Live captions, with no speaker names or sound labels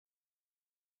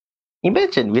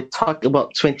Imagine we talk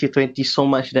about 2020 so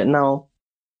much that now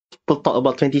people talk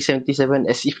about 2077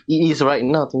 as if it is right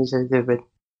now 2077.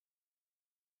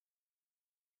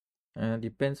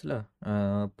 Depends lah.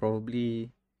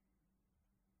 Probably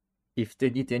if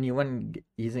 2021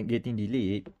 isn't getting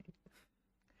delayed,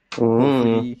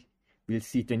 hopefully we'll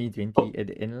see 2020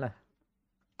 at the end lah.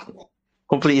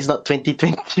 Hopefully it's not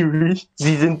 2020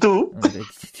 season 2.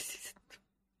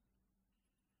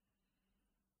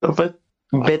 But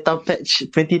beta patch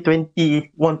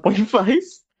 2020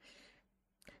 1.5.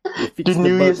 The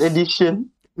New Year's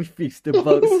edition. We fixed the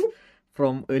bugs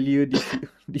from earlier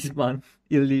this month,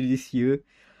 earlier this year.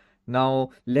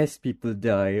 Now less people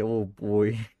die. Oh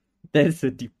boy, that's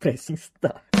a depressing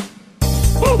start.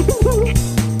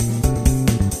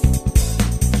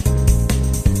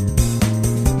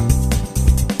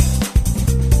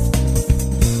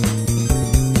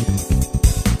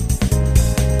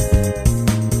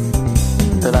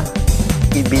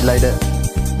 It be like that.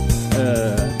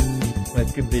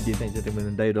 Welcome, ladies and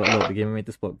gentlemen, dia.log, the Game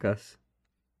Matters podcast.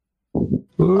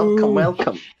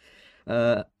 Welcome.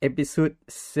 Episode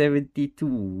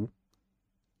 72.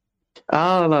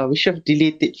 We should have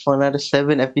deleted for another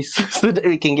 7 episodes so that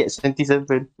we can get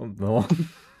 77. Oh, no.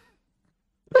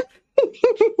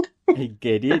 I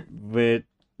get it, but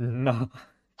no.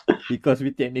 Because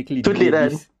we technically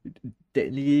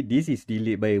Technically, this is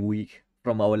delayed by a week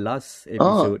from our last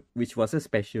episode, which was a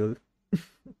special.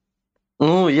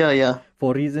 Oh, yeah.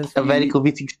 For reasons very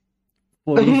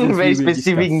very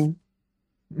specific.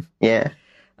 Yeah.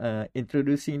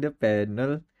 Introducing the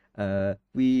panel,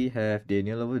 we have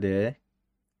Daniel over there.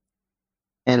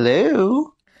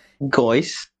 Hello,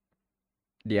 guys.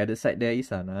 The other side there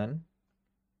is Anan.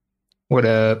 What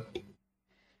up?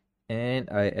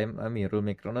 And I am Amirul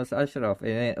Macronos Ashraf.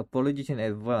 And apologies in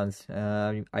advance.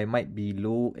 I might be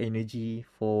low energy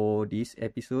for this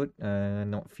episode.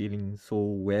 Not feeling so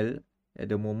well at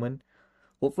the moment.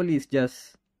 Hopefully it's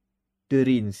just the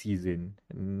rain season.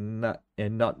 Not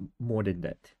more than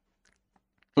that.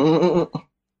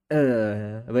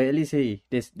 But at least, hey,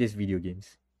 there's video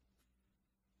games.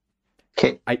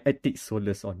 Okay. I take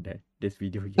solace on that. There's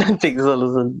video games. Take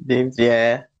solace on games,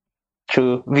 yeah.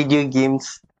 True. Video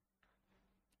games.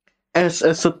 As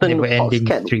a certain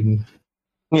podcast, stream.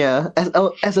 Yeah,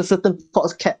 as a certain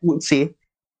podcast would say,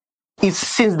 it's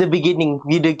since the beginning,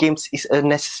 video games is a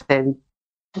necessary.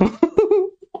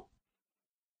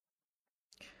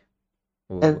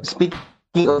 And speaking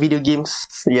of video games,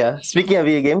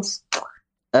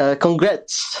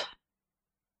 congrats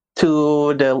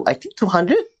to the, I think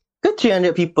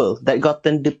 300 people that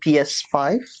gotten the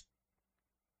PS5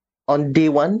 on day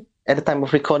 1 at the time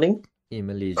of recording. In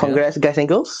Malaysia. Congrats, guys and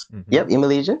girls. Mm-hmm. Yep, in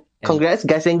Malaysia. Congrats,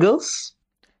 guys and girls.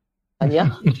 And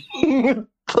yeah.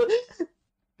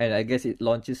 And I guess it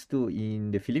launches too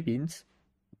in the Philippines.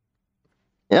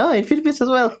 Yeah, in Philippines as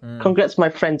well. Congrats, my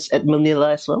friends at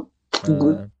Manila as well.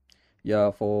 Good.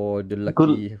 Yeah, for the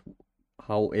lucky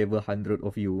however 100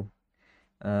 of you.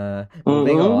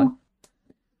 Moving on.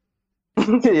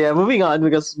 Yeah, moving on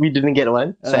because we didn't get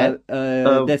one. Sad.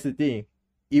 That's the thing.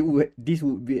 This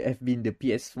would have been the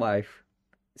PS5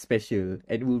 special,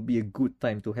 and it would be a good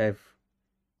time to have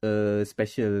a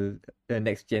special,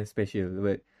 next gen special.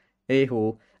 But hey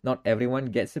ho, not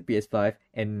everyone gets a PS5,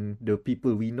 and the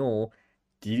people we know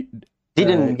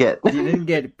didn't get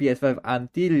PS5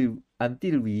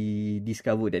 until we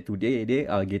discovered that today they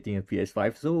are getting a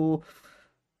PS5. So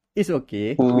it's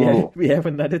okay. We have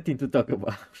another thing to talk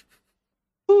about.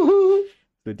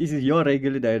 So this is your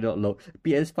regular dia.log.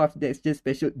 PS5 next gen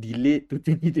special delayed to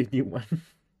 2021.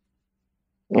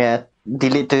 Yeah,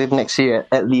 delayed to next year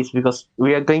at least because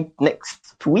we are going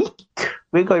next week.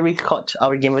 We're going to record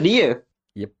our game of the year.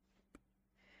 Yep.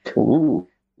 Ooh.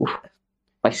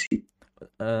 I see.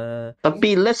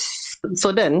 Tapi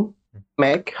then,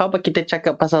 Meck, how about kita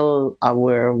cakap pasal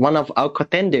one of our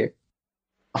contender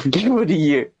of game of the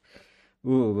year?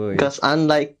 Oh boy. Because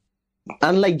unlike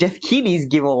Jeff Keighley's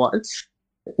Game Awards,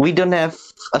 we don't have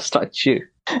a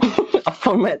structure, a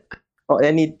format, or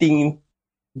anything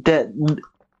that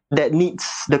needs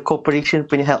the corporation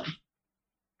punya help.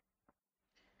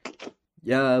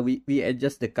 Yeah, we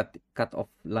adjust the cut off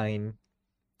line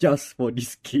just for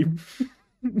this game.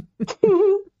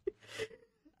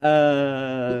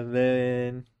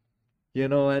 Then you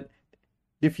know what?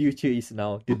 The future is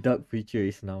now. The dark future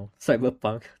is now.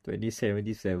 Cyberpunk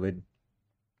 2077.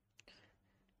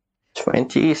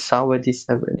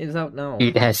 2077. It's out now.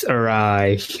 It has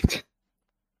arrived.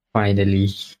 Finally.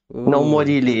 Ooh. No more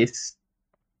delays.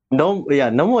 No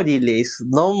more delays.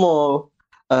 No more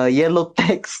yellow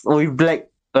text with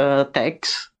black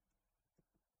text.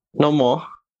 No more.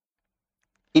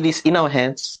 it is in our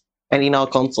hands and in our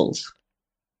consoles.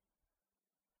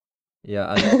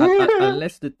 Yeah,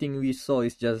 unless the thing we saw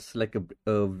is just like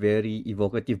a very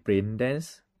evocative brain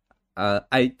dance,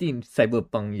 I think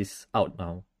Cyberpunk is out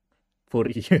now, for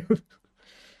real.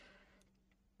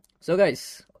 So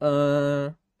guys,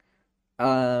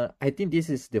 I think this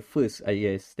is the first, I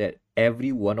guess, that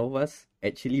every one of us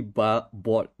actually bought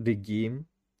the game,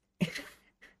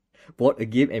 bought a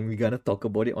game, and we're gonna talk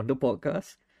about it on the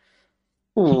podcast.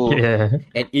 Ooh. Yeah.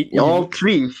 And it All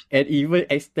three. and even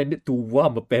extended to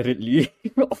WAM apparently.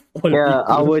 Of all Yeah,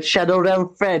 people. our Shadow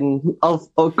Realm friend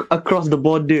across the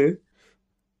border,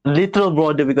 literal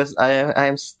border, because I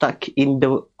am stuck in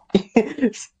the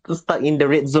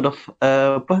red zone of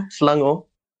Selangor.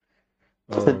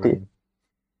 Oh, Sedih.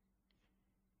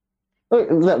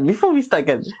 Before we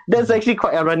start, that's actually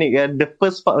quite ironic. The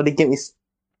first part of the game is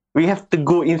we have to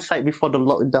go inside before the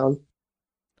lockdown.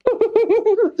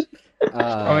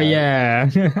 Oh yeah.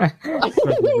 Across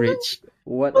the bridge.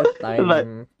 What a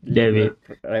time David.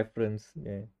 reference.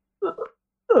 Yeah.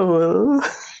 Well.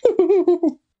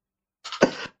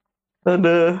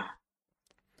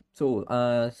 So,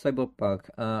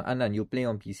 Cyberpunk, Anan, you play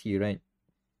on PC, right?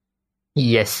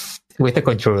 Yes, with a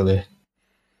controller.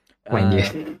 Mind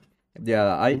you.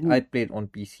 Yeah, I played on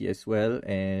PC as well,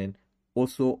 and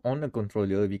also on a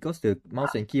controller because the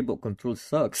mouse and keyboard control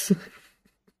sucks.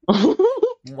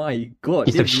 My God,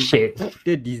 Piece of shit.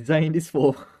 they designed this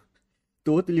for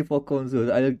totally for consoles.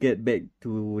 I'll get back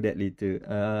to that later.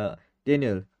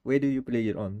 Daniel, where do you play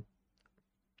it on?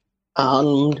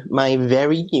 On my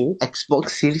very new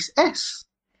Xbox Series S.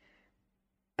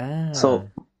 So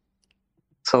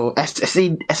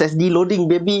SSD loading,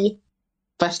 baby.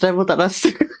 Fast travel tak rasa.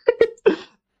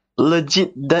 Legit,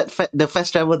 the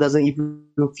fast travel doesn't even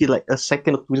feel like a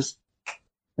second or two, just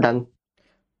done.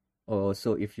 Oh,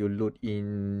 so if you load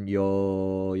in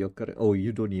your current,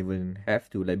 you don't even have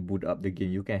to like boot up the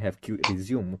game. You can have queue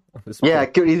resume on the spot. Yeah,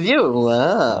 queue resume.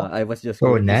 Wow. I was just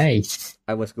Nice.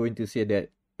 I was going to say that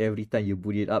every time you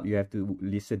boot it up, you have to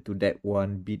listen to that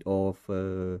one bit of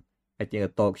I think a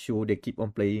talk show. They keep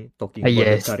on playing, talking about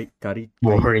Yes. the curry,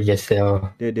 Boring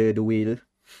yourself. the whale.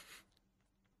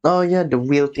 Oh yeah, the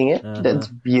wheel thing. That's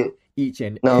weird. Each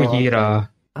and Kujira.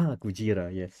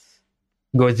 Kujira, yes.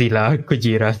 Godzilla,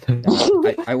 Kujira.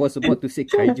 I was about to say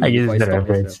kaiju. I use before the stopped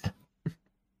reference. myself.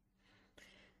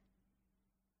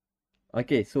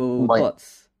 Okay, so What?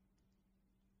 thoughts.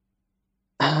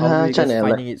 How are you guys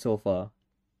finding it so far?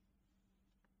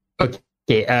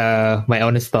 Okay, my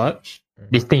honest thought.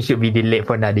 This thing should be delayed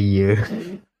for another year.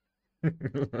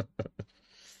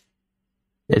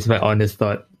 That's my honest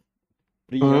thought.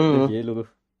 Bring out the yellow.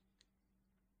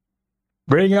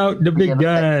 Bring out the big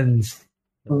guns.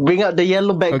 Bring out the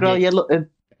yellow background, Okay. yellow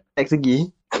text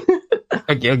again.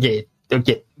 Okay.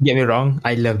 Get me wrong.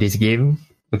 I love this game.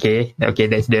 Okay.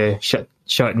 That's the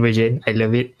short version. I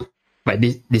love it. But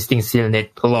this thing still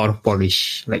need a lot of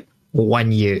polish. Like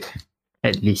 1 year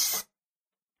at least.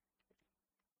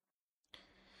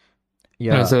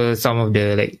 Yeah. Also, some of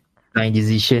the like design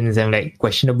decisions are like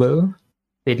questionable,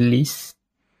 at least.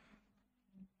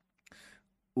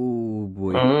 Oh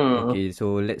boy. Okay,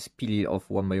 so let's peel it off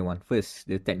one by one. First,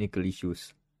 the technical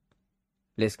issues.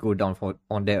 Let's go down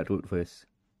on that route first.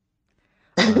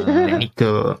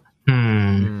 Technical.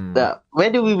 Where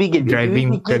do we begin?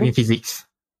 Driving physics.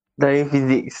 Driving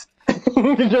physics.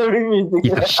 Driving physics.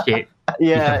 Piece of shit.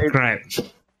 Yeah. Piece of crap.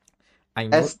 I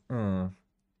know.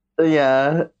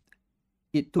 Yeah.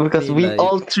 It took Because me we like,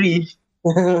 all three.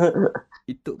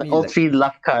 It took me all like, three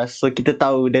love cars, so kita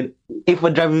tahu that if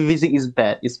a driving physics is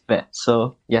bad, it's bad.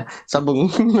 So yeah, sambung.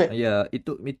 Yeah, it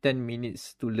took me 10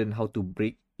 minutes to learn how to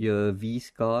brake your V's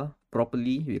car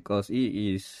properly because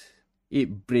it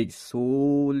brakes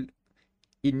so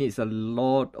it needs a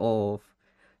lot of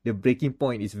the braking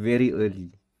point is very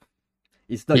early.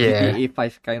 It's not GTA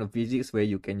 5 kind of physics where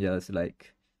you can just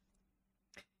like,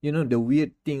 the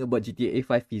weird thing about GTA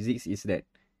 5 physics is that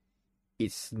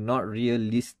it's not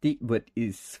realistic, but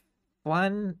it's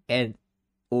fun and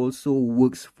also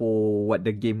works for what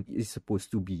the game is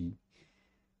supposed to be.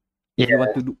 If you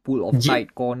want to pull off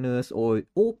tight corners or,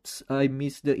 oops, I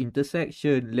missed the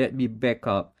intersection, let me back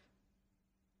up.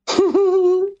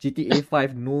 GTA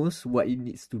 5 knows what it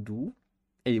needs to do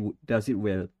and it does it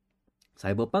well.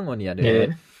 Cyberpunk on the other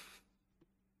hand.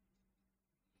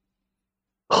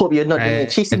 Hope you're not doing a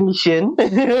chasing mission.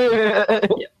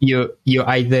 You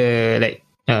either like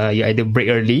you either brake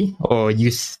early or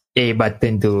use A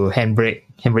button to handbrake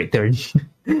turn,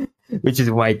 which is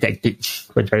my tactic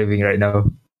for driving right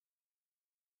now.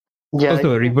 Yeah.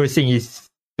 Also, reversing is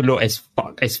slow as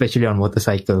fuck, especially on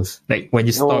motorcycles. Like when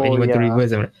you stop and you want to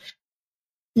reverse, I'm like,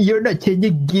 you're not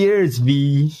changing gears,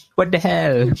 B. What the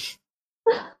hell?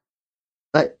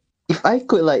 Like, if I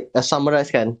could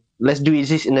summarize kan, let's do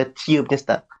this in a tier punya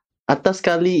style. Atas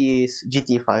sekali is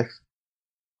GTA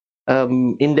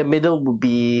 5. In the middle would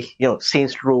be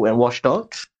Saints Row and Watch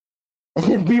Dogs, and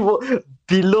then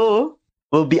below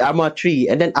will be Arma 3,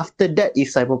 and then after that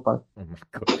is Cyberpunk. Oh my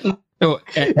god. Oh,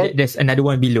 there's another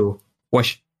one below.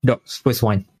 Watch Dogs, first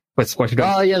one. Watch Dogs.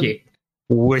 Oh, yeah. Shit.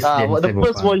 Worse than the Cyberpunk.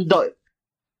 first Watch Dogs.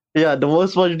 Yeah, the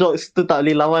worst Watch Dogs tu tak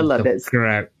boleh lawan lah. That's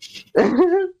crap.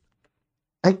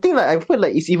 I think I feel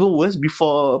like it's even worse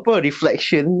before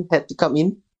Reflection had to come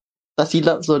in. Tak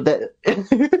silap, so that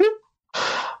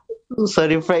so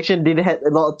Reflection didn't have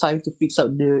a lot of time to fix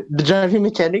up the driving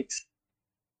mechanics.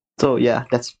 So yeah,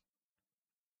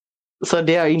 so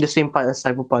they are in the same part as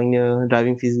Cyberpunk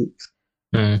driving physics.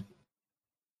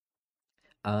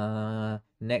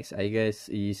 Next, I guess,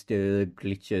 is the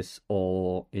glitches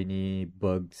or any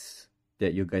bugs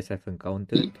that you guys have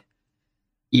encountered.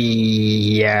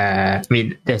 Yeah, I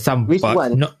mean, there's some Which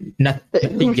bugs, one?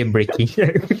 nothing game breaking.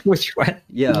 Which one?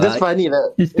 Yeah, That's funny.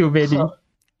 It's too many.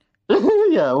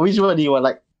 Yeah, which one do you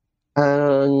want?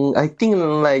 I think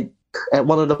at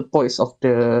one of the points of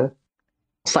the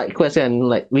side quest, and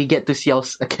we get to see our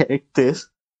characters.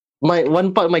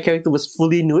 One part of my character was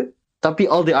fully nude, tapi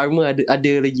all the armor ada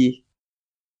lagi.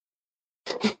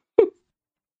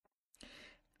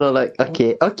 So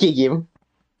okay game.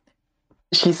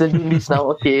 She's doing this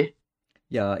now, okay.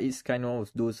 Yeah, it's kind of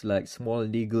those small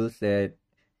niggles that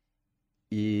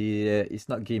it's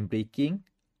not game breaking,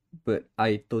 but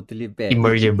I totally bet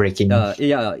Immersion breaking.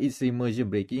 Yeah, it's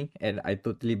immersion breaking, and I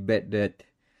totally bet that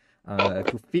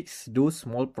to fix those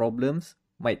small problems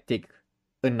might take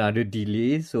another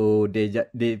delay, so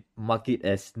they mark it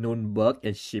as known bug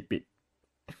and ship it.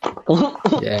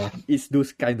 Yeah, it's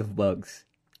those kind of bugs.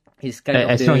 It's kind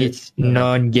of as long as it's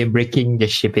non-game breaking,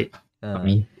 just ship it. I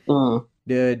mean,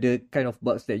 the kind of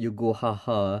bugs that you go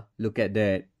haha, look at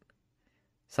that.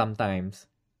 Sometimes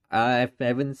I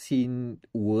haven't seen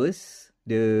worse.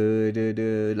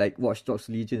 The Watch Dogs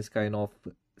Legions kind of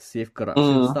save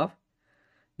corruption stuff.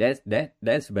 That's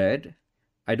bad.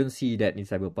 I don't see that in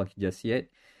Cyberpunk just yet.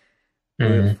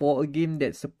 But for a game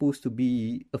that's supposed to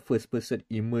be a first person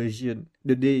immersion,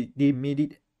 they made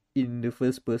it in the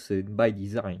first person by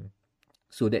design,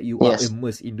 so that you are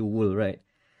immersed in the world, right?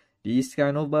 These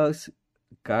kind of bugs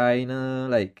kinda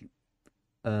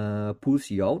pulls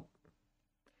you out,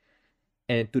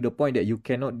 and to the point that you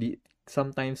cannot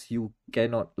sometimes you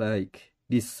cannot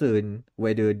discern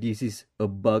whether this is a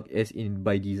bug as in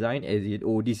by design, as in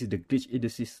this is the glitch in the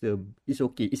system. It's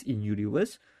okay, it's in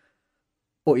universe,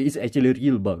 or it's actually a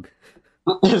real bug.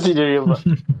 It's a real bug.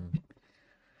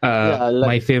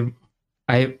 My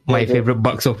favorite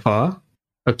bug so far.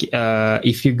 Okay,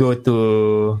 if you go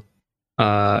to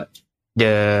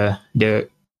the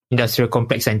industrial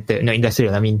complex center, no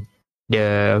industrial, I mean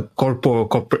the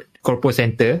corporate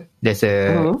center, there's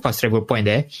a fast travel point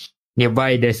there.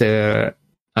 Nearby there's a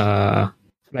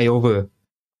flyover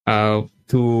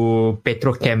to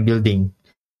Petrochem building.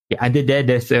 Under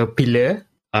there's a pillar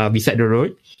beside the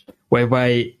road,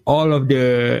 whereby all of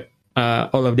the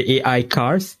AI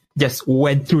cars just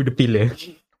went through the pillar.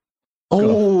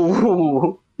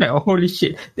 Oh, like, holy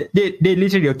shit! They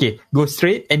literally go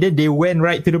straight, and then they went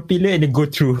right to the pillar and then go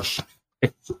through.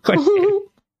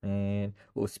 And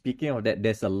speaking of that,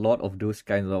 there's a lot of those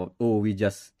kinds of we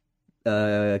just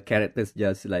characters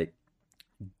just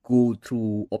go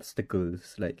through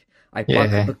obstacles. Like I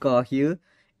park the car here,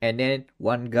 and then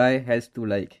one guy has to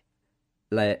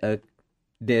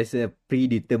there's a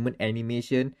predetermined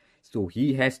animation, so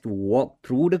he has to walk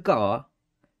through the car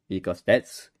because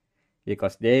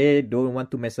they don't want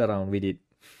to mess around with it.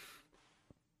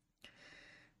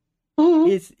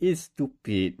 It's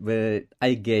stupid, but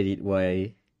I get it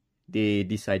why they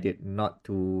decided not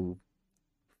to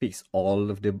fix all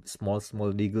of the small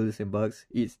niggles and bugs.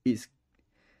 It's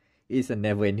a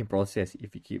never-ending process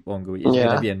if you keep on going. It's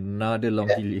gonna be another long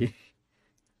delay.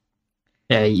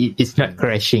 Yeah, it's not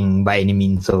crashing by any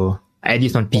means, so at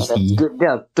least on PC. That's good.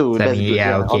 Yeah, too. That's good.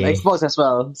 Yeah, On Xbox as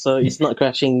well, so it's not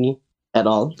crashing at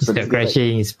all. So it's not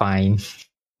crashing is fine.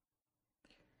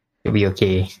 It'll be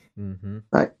okay. Mm-hmm.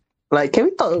 Right. Can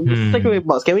we talk?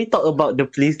 Can we talk about the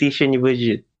PlayStation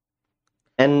version?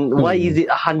 And why is it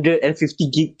 150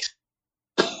 gigs?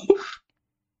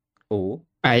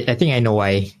 I think I know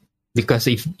why. Because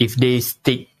if they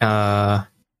stick the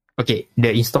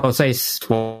install size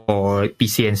for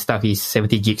PC and stuff is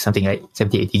 70 gigs, something like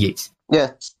 70, 80 gigs.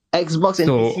 Yeah. Xbox and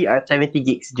PC are 70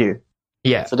 gigs, dear.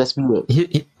 Yeah. So that's weird.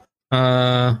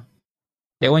 That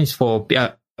one is for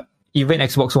even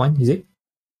Xbox One, is it?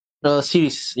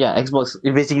 Series, yeah, Xbox.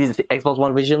 Basically, it's the Xbox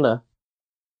One version lah.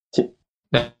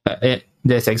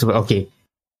 That's Xbox. Okay.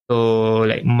 So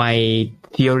like my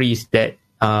theory is that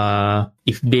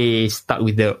if they start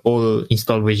with the old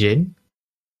install version,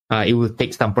 it will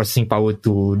take some processing power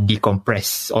to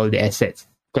decompress all the assets.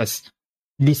 Because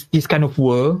this kind of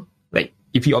world, like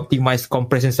if you optimize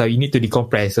compression stuff, you need to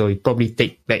decompress, so it probably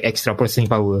take like extra processing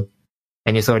power,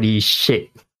 and it's already shit.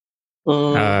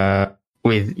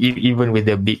 With even with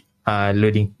the big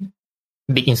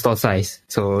big install size,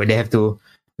 so they have to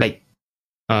like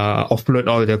offload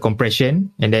all the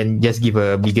compression and then just give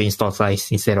a bigger install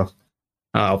size instead of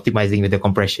optimizing with the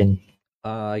compression.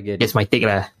 I get That's my take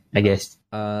lah, I guess.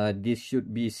 This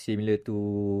should be similar to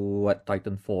what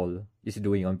Titanfall is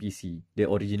doing on PC. The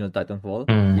original Titanfall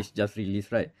is just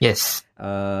released, right? Yes.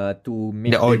 To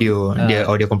make the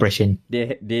audio compression.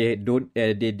 They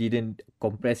didn't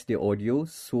compress the audio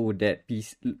so that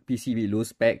PC with low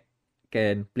spec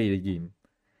can play the game.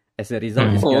 As a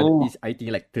result, it's I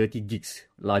think like 30 gigs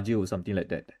larger or something like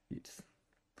that. It's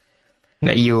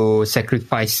like you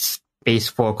sacrifice space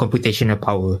for computational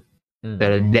power. So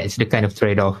that's the kind of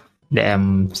trade-off that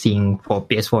I'm seeing for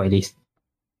PS4 at least.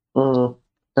 The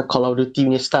Call of Duty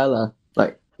punya style lah.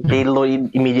 Like they load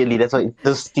it immediately. That's why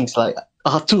those things like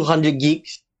 200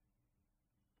 gigs,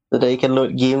 so that you can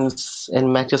load games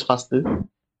and matches faster.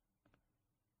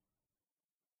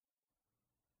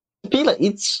 I feel like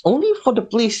it's only for the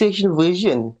PlayStation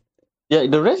version. Yeah,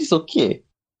 the rest is okay.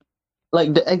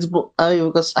 Like the Xbox,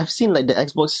 because I've seen like the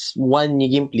Xbox One new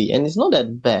gameplay, and it's not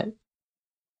that bad.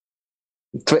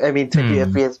 20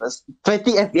 FPS, but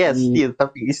 20 FPS still,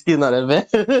 it's still not that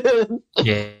bad.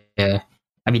 Yeah.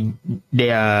 I mean,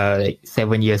 they are like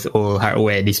 7 years old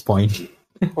hardware at this point.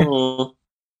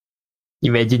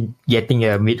 Imagine getting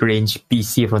a mid-range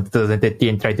PC from 2013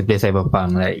 and try to play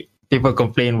Cyberpunk. Like, people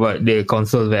complain about the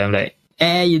console, where I'm like,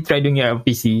 you try doing it on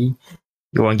PC,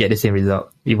 you won't get the same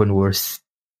result, even worse.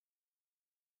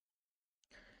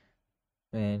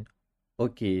 Man,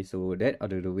 okay, so that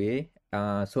out of the way.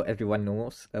 So everyone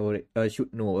knows,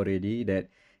 should know already that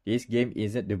this game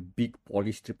isn't the big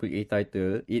polished AAA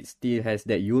title. It still has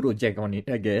that Eurojank on it,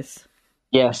 I guess.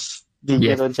 Yes, the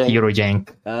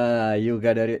Eurojank. You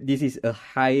gotta. This is a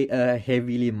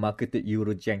heavily marketed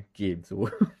Eurojank game, so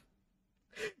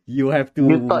you have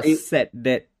to set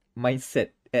that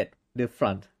mindset at the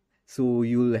front, so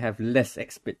you'll have less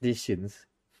expectations.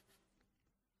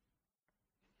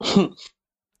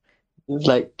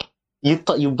 Like, you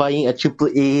thought you're buying a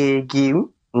AAA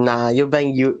game. Nah, you're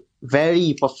buying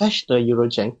very professional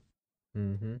Eurojank.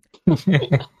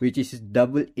 Which is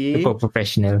double A for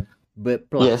professional, but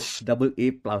plus. Yes. Double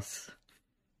A plus.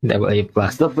 Double A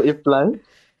plus. Double A plus.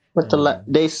 Like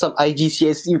there is some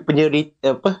IGCSE punya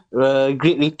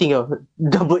grade rating of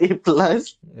double A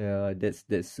plus. Yeah,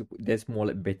 that's more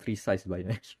like battery size by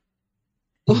now.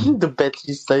 The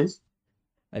battery size.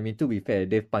 I mean, to be fair,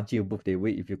 they've punched you above their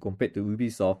weight if you compare to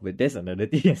Ubisoft, but that's another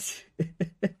thing.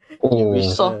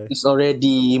 Ubisoft is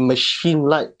already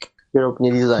machine-like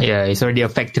European design. Yeah, it's already a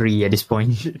factory at this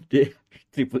point.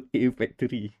 Triple A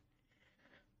factory.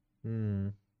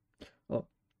 Oh,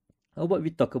 how about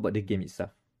we talk about the game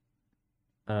itself?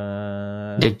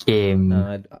 The game.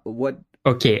 What?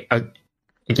 Okay.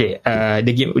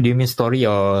 The game. Do you mean story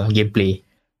or gameplay?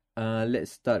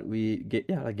 Let's start with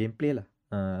gameplay lah.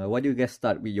 Why do you guys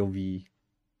start with your V?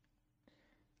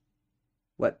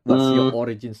 What's your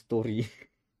origin story?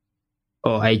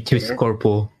 Oh, I choose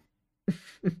Corpo.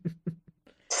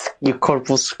 You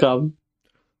Corpo scum.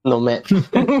 No, man.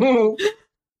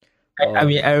 I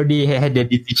mean, I already had the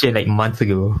decision like months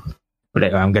ago.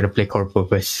 Like, I'm gonna play Corpo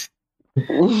first.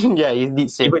 Yeah, you did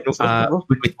say. Even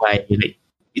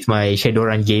with my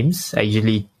Shadowrun games, I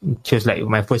usually choose like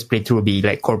my first playthrough will be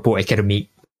like Corpo Academic,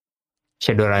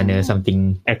 Shadowrunner,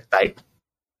 something X-type.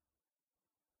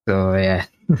 So yeah.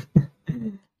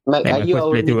 Mac, like, my first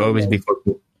playthrough will always be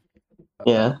Corpo.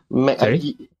 Yeah, Mac,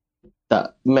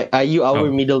 are you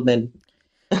our middleman?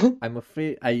 I'm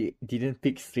afraid I didn't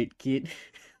pick Straight Kid.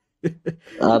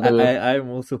 I'm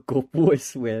also Corpo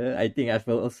as well. I think I've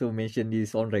also mentioned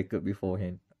this on record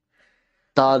beforehand.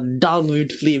 Down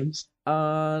with flames.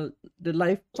 The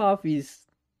life path is,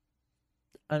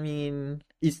 I mean,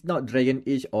 it's not Dragon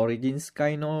Age Origins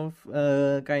kind of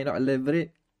elaborate,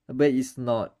 but it's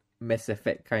not Mass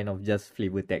Effect kind of just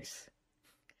flavor text.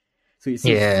 So it's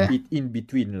in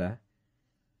between lah.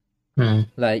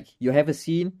 Like you have a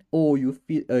scene, you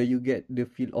feel you get the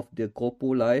feel of the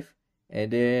Corpo life, and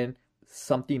then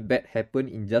something bad happen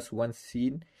in just one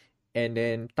scene, and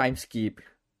then time skip,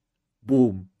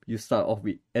 boom, you start off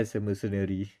with as a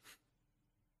mercenary.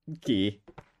 Okay,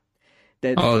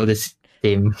 that's All the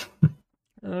same.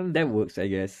 that works, I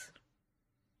guess.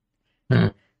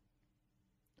 I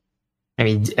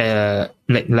mean,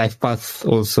 like life paths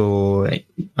also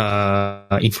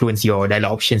influence your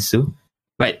dialogue options too.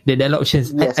 But the dialogue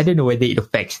options, Yes. I don't know whether it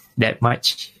affects that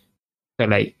much. So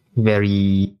like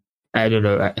very, I don't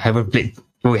know. I haven't played.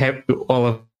 All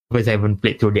of us haven't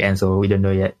played through the end, so we don't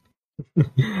know yet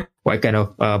what kind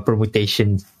of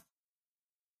permutations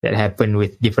that happen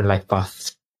with different life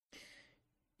paths.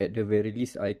 At the very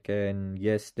least, I can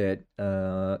guess that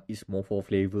it's more for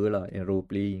flavor lah and role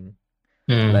playing.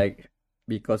 Like,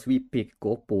 because we pick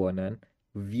Gopo, Anan,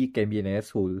 we can be an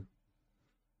asshole.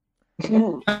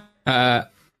 I'm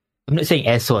not saying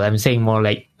asshole. I'm saying more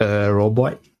like a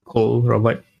robot, cool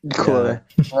robot. Cool.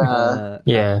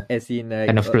 Yeah, As in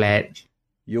like, kind of flat.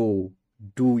 yo,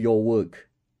 do your work.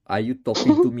 Are you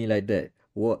talking to me like that?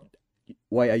 What?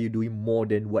 Why are you doing more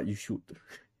than what you should?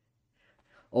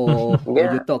 Or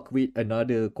you talk with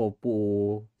another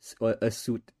corpo or a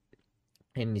suit,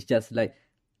 and it's just like,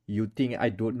 you think I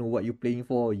don't know what you're playing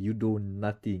for? You do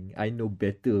nothing. I know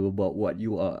better about what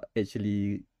you are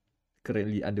actually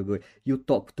currently undergoing. You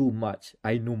talk too much.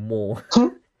 I know more.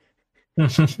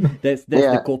 That's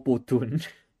the corpo tone.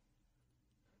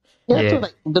 So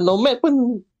like the nomad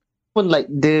pun like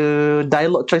the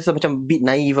dialogue choice macam bit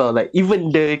naive lah. Like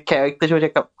even the character cuma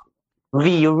cakap,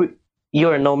 V,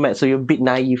 you're a nomad, so you're a bit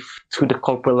naive to the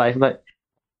corporate life. Like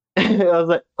I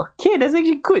was like, okay, that's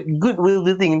actually good will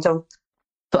thing macam.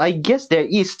 So I guess there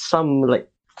is some like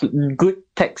good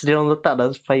text dia orang letak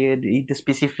lah supaya the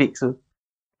specific. So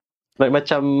like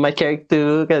macam my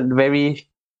character kan very,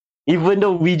 even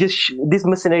though we just this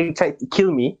mercenary tried to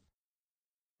kill me,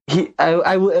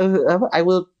 I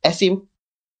will ask him,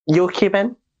 you okay,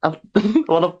 man?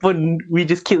 Walaupun we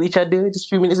just killed each other just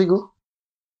a few minutes ago.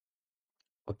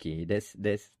 Okay, that's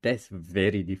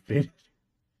very different.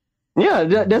 Yeah,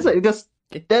 that's like, because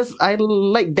I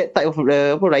like that type of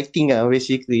writing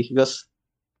basically, because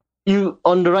you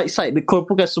on the right side the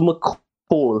corpo kan semua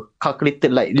cold,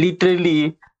 calculated, like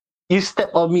literally you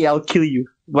step on me I'll kill you.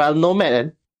 While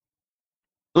nomad,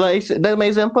 like that's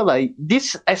my example, like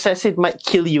this assassin might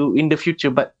kill you in the future,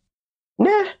 but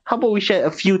how about we share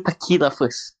a few tequila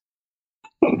first?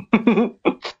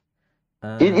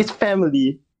 It's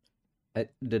family.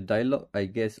 The dialogue, I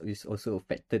guess, is also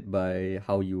affected by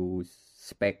how you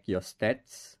spec your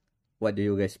stats. What do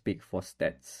you guys pick for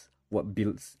stats? What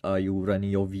builds are you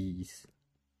running your Vs?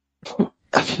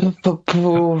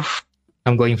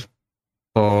 I'm going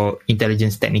for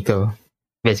intelligence technical.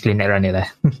 Basically net runner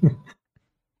lah.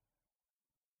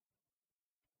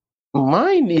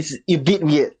 Mine is a bit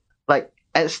weird. Like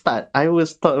at start, I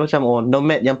always thought macam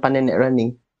nomad yang pandai net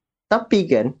running.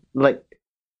 Tapi kan, like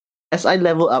as I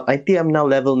level up, I think I'm now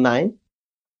level 9.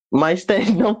 My stat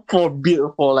is now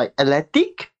built for like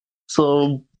athletic,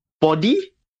 so body.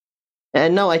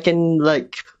 And now I can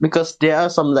like, because there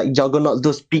are some like juggernauts,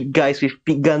 those big guys with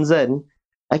big guns, and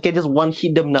I can just one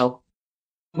hit them now.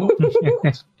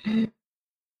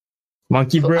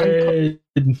 Monkey brain.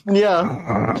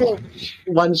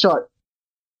 One shot.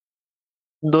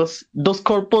 Those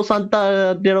corpo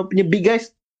Santa, they punya big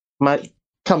guys,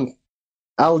 come.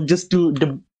 I'll just do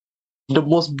the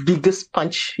most biggest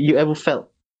punch you ever felt.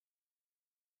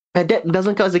 And that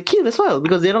doesn't count as a kill as well,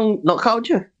 because they don't knock out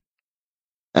je.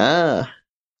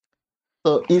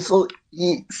 So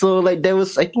like there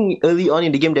was, I think early on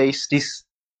in the game there is this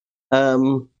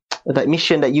like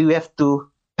mission that you have to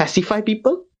pacify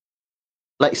people,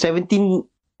 like 70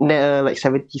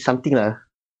 something lah.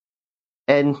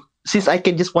 And since I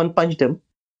can just one punch them,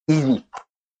 easy.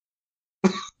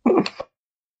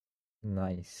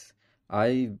 Nice.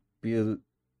 I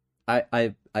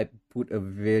put a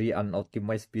very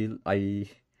unoptimized build. I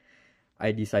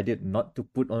decided not to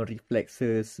put on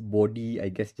reflexes, body, I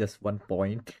guess just 1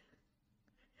 point.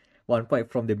 1 point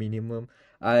from the minimum.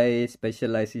 I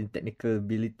specialize in technical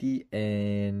ability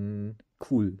and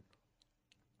cool.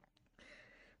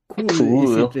 Cool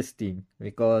is interesting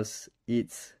because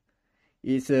it's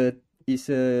the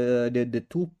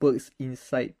two perks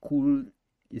inside cool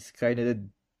is kind of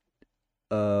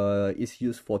is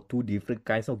used for two different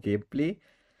kinds of gameplay.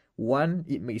 One,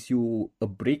 it makes you a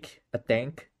brick, a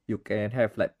tank. You can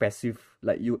have like passive,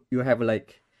 like you have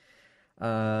like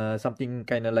something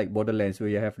kind of like Borderlands where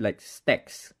you have like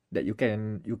stacks that you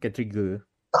can trigger.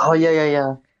 Oh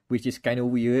yeah. Which is kind of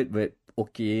weird, but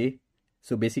okay.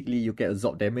 So basically, you can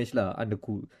absorb damage lah under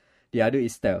cool. The other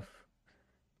is stealth.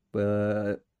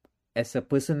 But as a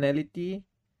personality,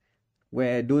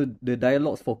 where the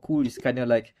dialogues for cool is kind of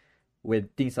like when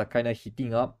things are kind of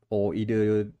heating up, or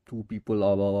either two people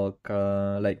are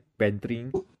like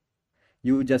bantering,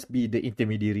 you just be the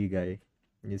intermediary guy.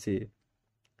 You see,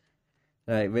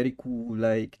 like very cool.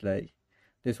 Like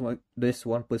there's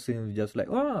one person who's just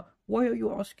like, why are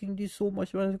you asking this so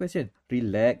much question?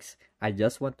 Relax, I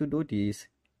just want to do this,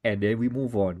 and then we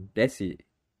move on. That's it.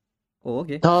 Oh,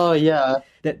 okay. Oh yeah.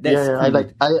 That's Yeah, cool.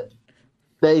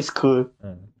 that is cool.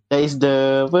 That is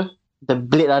the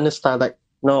Blade Runner style. Like,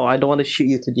 no, I don't want to shoot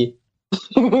you today.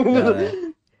 Yeah.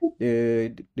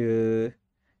 The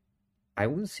I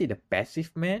wouldn't say the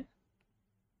passive man,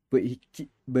 but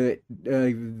the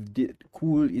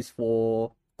cool is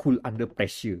for cool under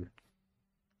pressure.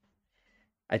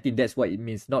 I think that's what it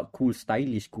means. Not cool,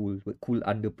 stylish cool, but cool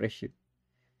under pressure.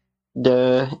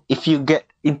 If you get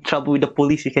in trouble with the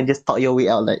police, you can just talk your way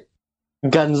out, like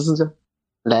guns.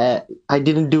 Like, I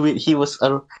didn't do it. He was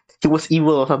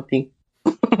evil or something.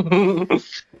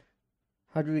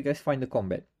 How do you guys find the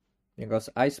combat? Because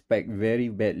I spec very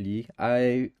badly.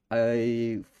 I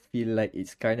feel like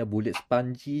it's kind of bullet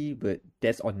spongy, but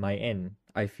that's on my end.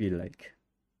 I feel like.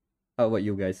 How about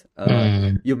you guys?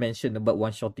 You mentioned about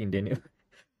one-shotting Daniel.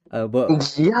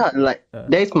 But yeah, like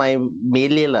that is my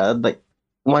melee lah. Like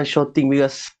one-shotting,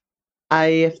 because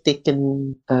I have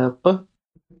taken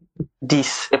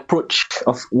this approach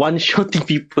of one-shotting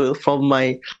people from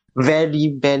my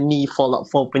very many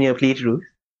Fallout 4 punya playthrough.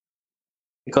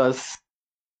 Because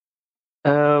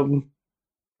have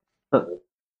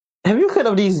you heard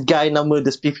of this guy nama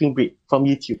the Spliffing Breed from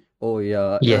YouTube? Oh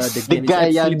yeah, yes, the game is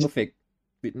absolutely perfect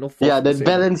with no faults. Yeah, the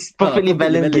balance, perfectly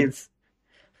balanced game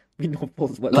with no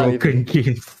faults whatsoever. Broken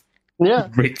games. Yeah,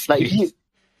 like he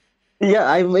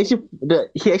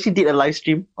actually did a live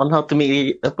stream on how to make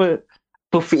it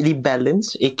perfectly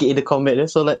balanced, aka the combat.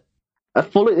 So like I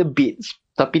followed a bit,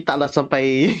 tapi taklah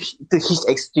sampai to his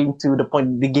extreme to the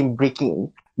point the game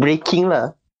breaking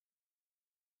lah.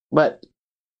 But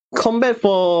combat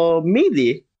for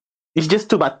melee is just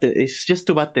two buttons. It's just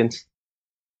two buttons,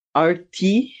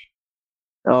 RT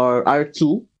or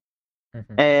R2,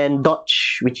 and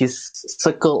dodge, which is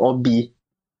circle or B.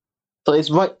 So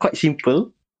it's quite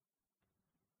simple,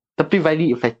 tapi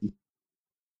very effective.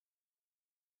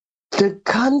 The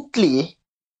gunplay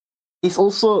is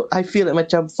also, I feel like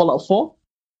macam Fallout 4,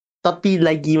 tapi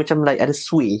lagi macam like ada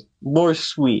more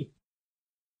sway.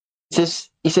 It's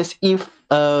as if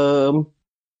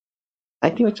I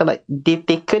think macam like they've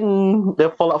taken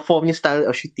the Fallout 4 punya style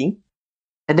of shooting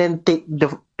and then take the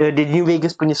New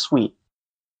Vegas punya sway.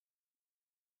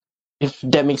 If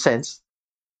that makes sense.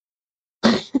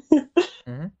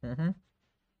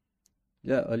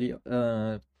 Yeah, early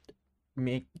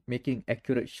making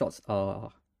accurate shots are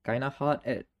kind of hard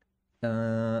at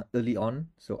early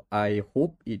on, so I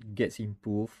hope it gets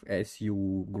improved as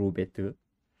you grow better.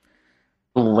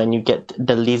 When you get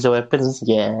the laser weapons,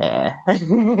 yeah,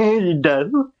 it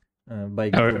does.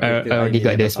 I already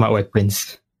got the smart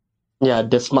weapons. Yeah,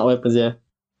 the smart weapons, yeah.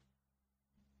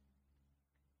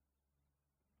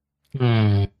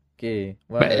 Okay,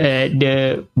 well, but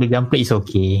the gunplay is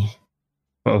okay.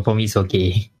 For me, it's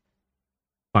okay.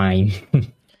 Fine.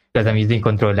 Because I'm using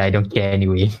controller, I don't care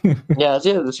anyway. Yeah,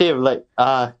 same. Like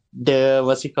the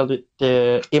what's it called?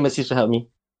 The aim assist will help me.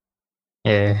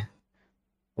 Yeah.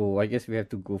 Oh, I guess we have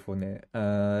to go for that.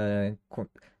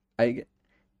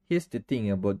 Here's the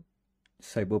thing about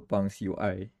Cyberpunk's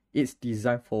UI. It's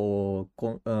designed for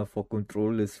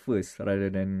controllers first rather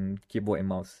than keyboard and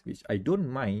mouse, which I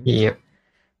don't mind. Yep.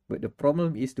 But the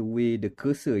problem is the way the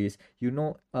cursor is.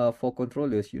 For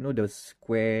controllers, the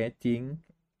square thing.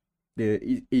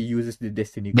 It uses the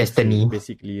Destiny cursor,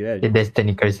 basically, right? The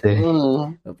Destiny cursor.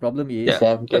 The problem is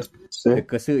the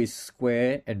cursor is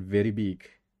square and very big,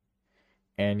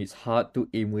 and it's hard to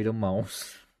aim with a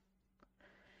mouse.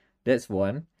 That's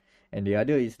one, and the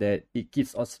other is that it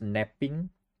keeps on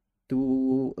snapping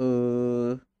to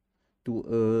a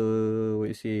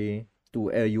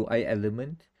UI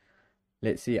element.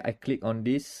 Let's say I click on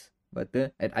this button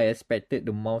and I expected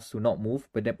the mouse to not move,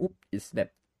 but then it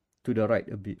snapped to the right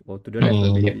a bit or to the left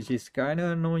a bit, which is kind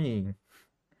of annoying.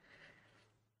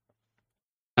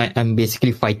 I'm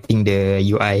basically fighting the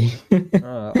UI.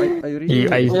 I really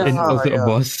UI is also a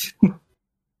boss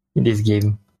in this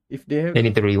game. They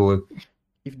need to rework.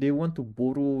 If they want to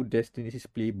borrow Destiny's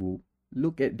playbook,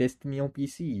 look at Destiny on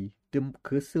PC. The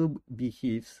cursor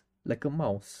behaves like a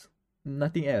mouse.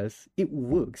 Nothing else. It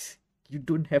works. You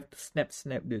don't have to snap.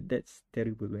 That's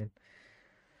terrible, man.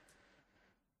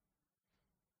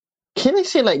 Can I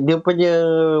say like dia punya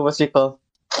what's it called?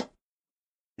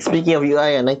 Speaking of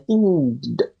UI, and I think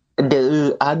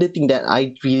the other thing that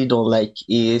I really don't like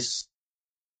is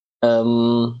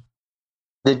the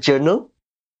journal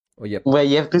Oh, yep. where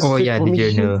you have to Oh seek yeah, the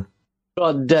permission. journal.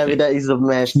 God damn it, that is a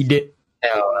mess. He did.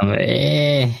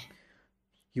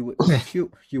 You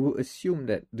would assume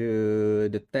that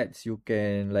the tabs you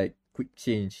can like quick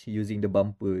change using the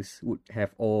bumpers would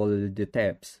have all the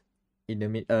tabs in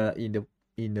the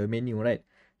in the menu, right?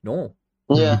 No,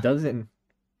 Yeah. it doesn't.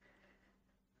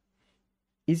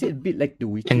 Is it a bit like The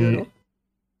Witcher And though?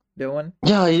 That one?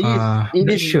 Yeah, it is. It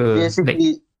not is sure.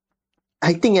 basically.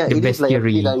 I think the it is like a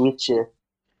bit bestiary. like Witcher.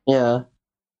 Yeah.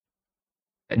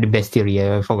 The bestiary,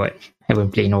 I forgot.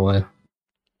 Haven't played in a while.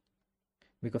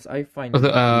 Because I find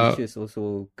Also, Witcher is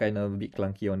also kind of a bit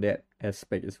clunky on that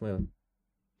aspect as well.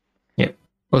 Yeah.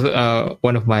 Also,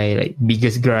 one of my like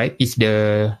biggest gripe is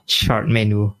the shard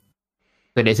menu.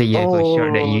 So let's say you have a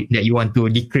shard that you want to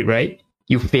decrypt, right?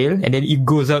 You fail, and then it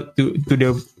goes out to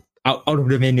the out of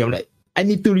the menu. I'm like, I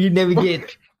need to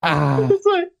re-navigate. Yeah,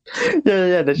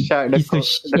 the shard, Piece of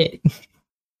shit.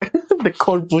 the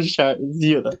cold push shard.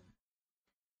 Zero.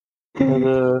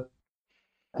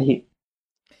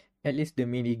 At least the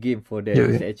mini game for that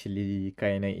is actually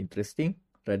kind of interesting,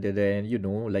 rather than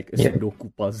like a Sudoku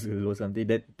puzzle or something.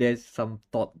 That there's some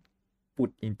thought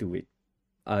put into it.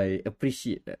 I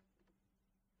appreciate that.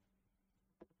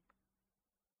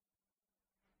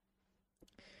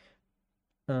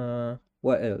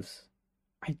 What else?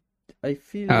 I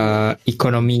feel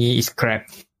economy is crap.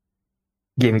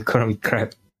 Game economy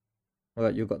crap.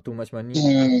 What, you got too much money?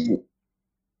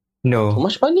 No. Too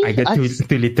much money? I got too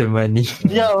little money.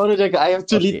 Yeah, I have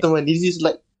too little money. This is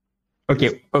like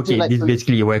Okay. This is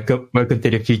basically welcome to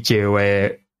the future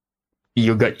where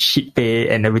you got shit pay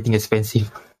and everything expensive.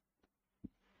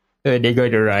 They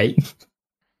got it right.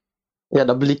 Yeah,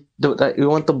 like, you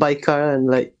want to buy car and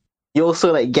like you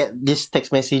also like get these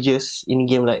text messages in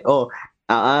game like,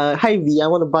 hi V, you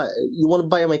want to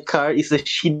buy my car? It's a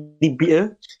shitty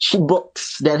beer, shit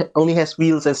box that only has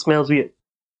wheels and smells weird.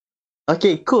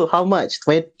 Okay, cool. How much?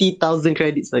 20,000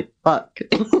 credits. Like, fuck.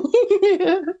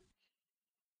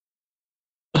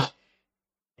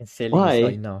 And selling is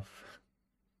not enough.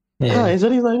 Yeah,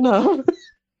 selling is not enough.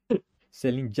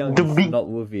 Selling junk is not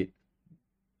worth it.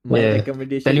 My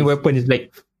recommendation selling weapon is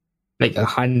like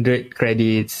 100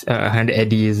 credits, 100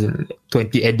 eddies,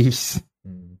 20 eddies.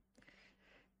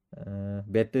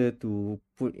 Better to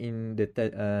put in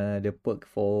the perk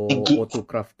for auto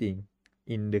crafting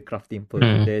in the crafting perk.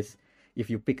 If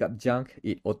you pick up junk,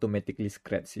 it automatically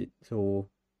scraps it. So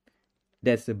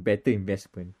that's a better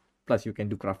investment. Plus, you can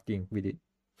do crafting with it.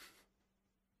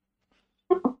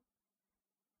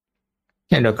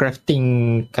 Yeah, the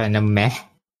crafting kind of meh.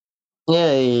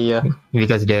 Yeah.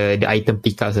 Because the item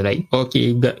pickups are like,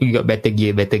 okay, you got better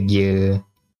gear.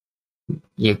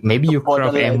 Yeah, maybe you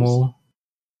craft ammo.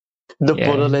 The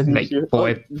Borderlands like issue.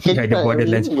 the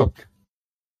Borderlands problem.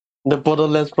 The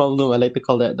Borderlands problem, I like to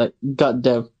call that. Like,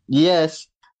 goddamn. Yes,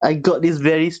 I got this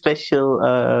very special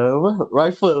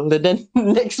rifle. And then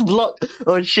next block,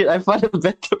 oh shit, I found a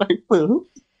better rifle.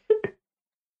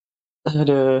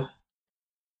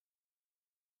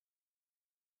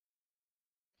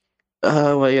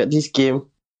 Oh my god, this game.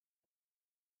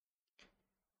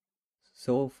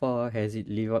 So far, has it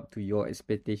lived up to your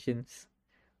expectations?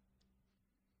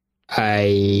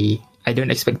 I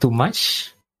don't expect too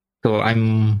much, so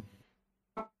I'm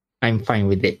fine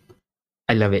with it.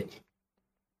 I love it.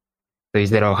 So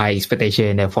instead of high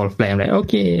expectation and fall flat, I'm like,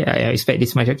 okay, I expect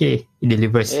this much. Okay, it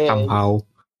delivers somehow.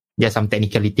 Just some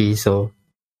technicality, so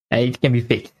it can be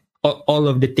fixed. All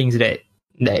of the things that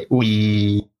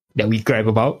we gripe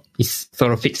about is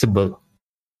sort of fixable.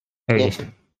 Okay,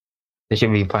 that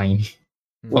should be fine.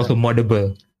 Yeah. Also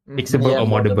moddable, fixable or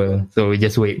moddable. So we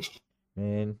just wait.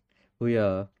 Man,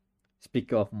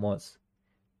 speaking of mods,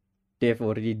 they've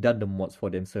already done the mods for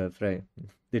themselves, right?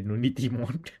 The nudity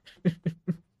mod.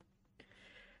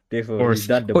 They've already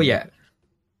done the mod.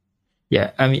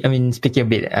 Yeah. I mean, speaking a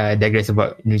bit, digress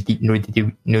about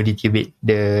nudity bit.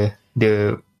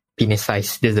 The penis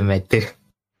size doesn't matter.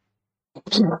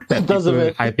 It doesn't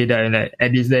matter. Hype it up and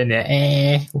at this end,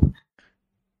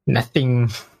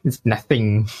 nothing. It's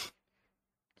nothing.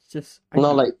 Just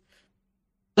not like.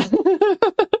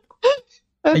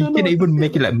 You can even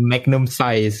make it like Magnum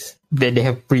size. Then they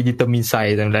have predetermined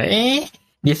size. I'm like,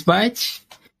 this much?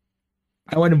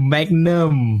 I want a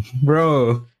Magnum,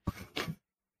 bro.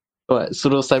 What?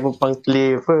 Suruh Cyberpunk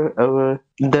play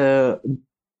the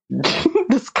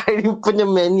Skyrim punya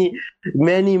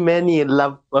many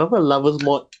lovers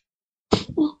mod.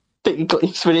 Take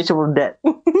inspiration from that.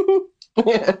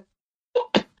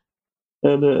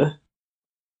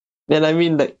 And I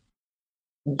mean like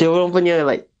dia orang punya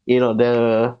like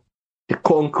the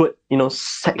quote unquote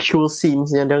sexual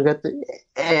scenes yang dia orang kata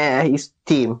his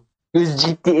team, his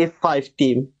GTA 5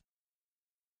 team.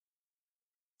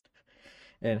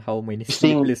 And how many You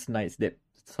think- sleepless nights that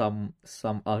some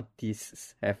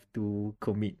artists have to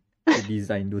commit to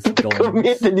design those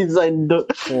commit dongs to design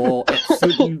for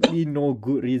absolutely no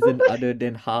good reason other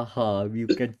than haha, you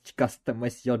can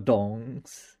customize your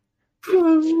dongs.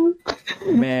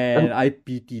 Man, I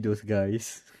pity those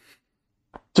guys.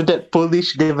 to that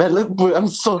Polish developer. I'm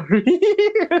sorry.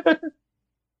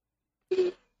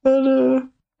 Aduh.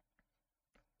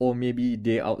 Or maybe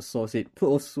they outsource it.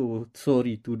 Also,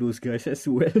 sorry to those guys as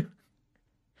well.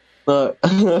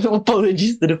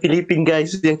 Apologies to the Philippine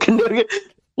guys yang kena.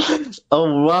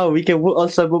 Oh wow, we can work on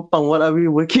Cyberpunk. What are we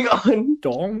working on?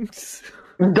 Dongs.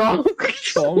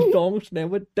 Dogs. Dongs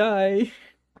never die.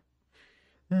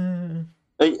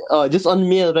 Just on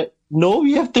male, right? No,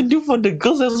 we have to do for the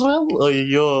girls as well. Oh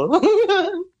yo.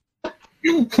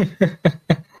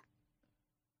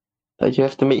 You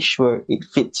have to make sure it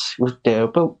fits with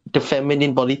the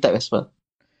feminine body type as well.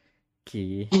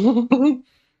 Okay.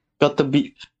 got to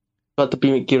be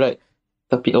make it right.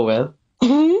 Tapi oh well.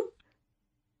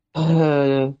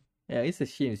 Yeah, it's a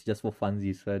shame it's just for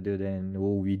funsies rather than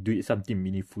we do it something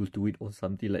meaningful to it or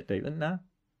something like that. Nah.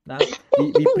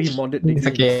 We pre-modded the It's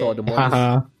game, okay. saw the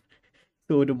models.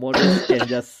 So the models can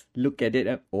just look at it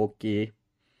and okay,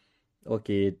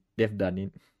 they've done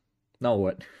it. Now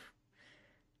what?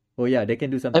 Oh yeah, they can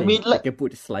do something. mean, like- they can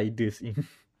put sliders in.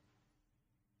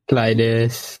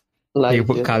 Sliders. They can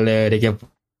put color. They can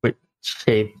put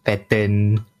shape,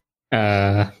 pattern.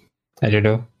 I don't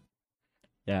know.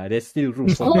 Yeah, there's still room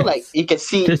It's for more that. like you can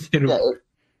see Just that,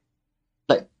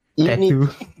 like you need tattoo.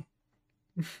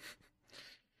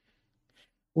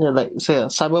 like say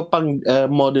Cyberpunk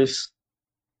models.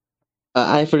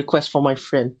 I have a request for my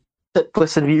friend. Third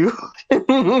person view.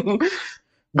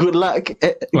 Good luck.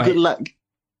 Right. Good luck.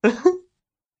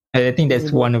 I think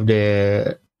that's one of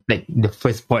the the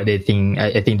first part. I think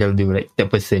they'll do like the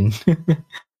person.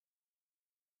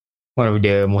 One of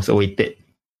the most awaited.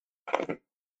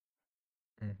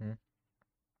 Mm-hmm.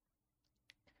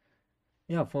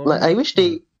 Yeah, for Like I wish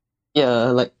they,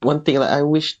 like one thing, like I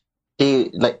wish they,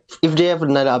 like if they have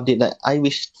another update, like I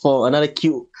wish for another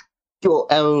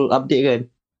QOL update kan,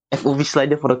 FOV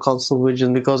slider for the console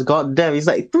version, because god damn it's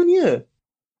like too near.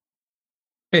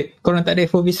 Wait, korang tak ada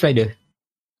FOV slider?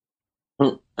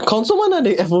 Console mana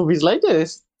ada FOV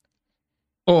sliders?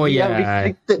 Oh We are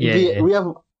yeah. restricted.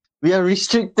 We are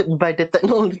restricted by the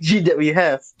technology that we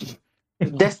have.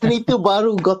 Destiny 2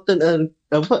 baru gotten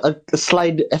a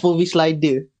slide FOV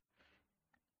slider,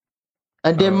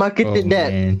 and they marketed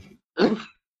that Man.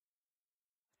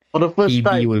 for the first TB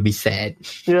time. will be sad.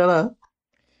 Yeah lah.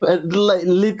 Like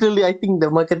literally, I think the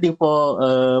marketing for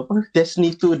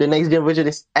Destiny 2, the next gen version,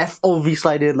 is FOV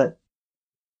slider. Like,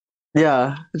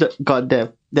 yeah,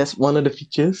 goddamn, that's one of the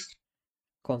features.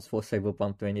 cons for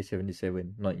Cyberpunk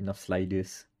 2077, not enough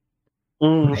sliders.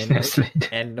 Mm,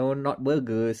 And no, not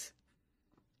burgers.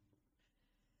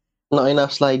 not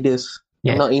enough sliders.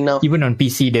 Yeah. Not enough. Even on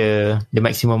PC, the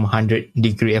maximum 100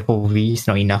 degree FOV is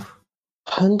not enough.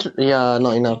 100, yeah,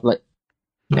 not enough. Like,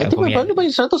 I think my brother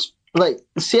plays 100, like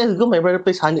CSGO, my brother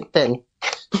plays 110.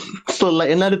 So like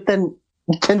another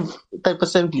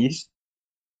 10%, please.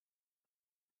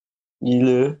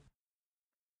 Gila.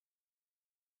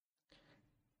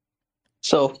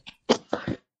 So,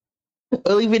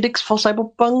 early verdicts for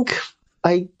Cyberpunk.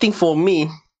 I think for me,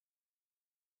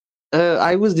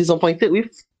 I was disappointed with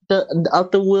the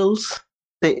Outer Worlds.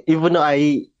 Even though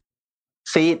I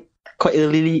say it quite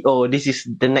early, this is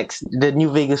the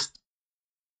New Vegas.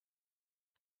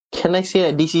 Can I say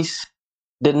that this is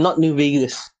the not New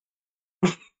Vegas?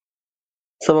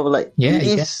 So like, it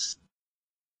is,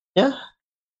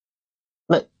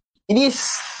 like it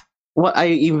is what I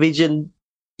envisioned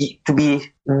it to be,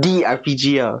 the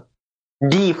RPG,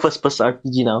 the first person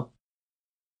RPG now.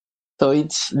 So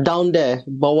it's down there,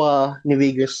 bawah New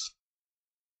Vegas.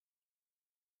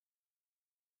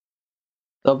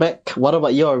 So Meck, what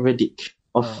about your verdict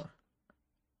of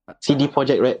CD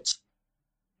Projekt Red?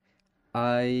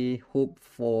 I hope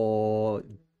for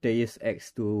Deus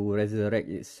Ex to resurrect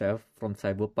itself from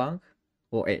Cyberpunk,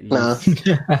 or at least,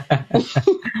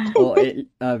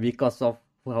 because of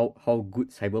how good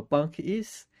Cyberpunk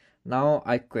is. Now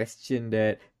I question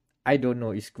that. I don't know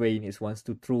if Square Enix wants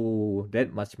to throw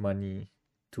that much money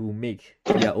to make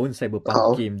their own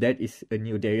Cyberpunk game that is a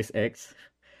new Deus Ex,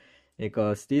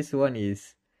 because this one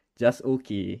is just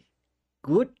okay,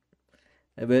 good,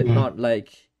 but not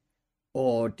like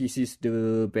this is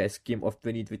the best game of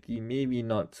 2020. Maybe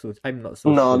not. So I'm not so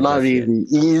No, sure. not just yet. really.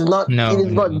 It is not. No, It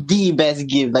is no. not the best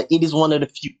game. Like, it is one of the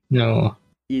few. No,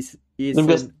 It's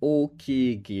Because- an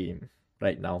okay game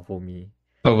right now for me.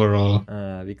 overall.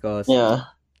 Because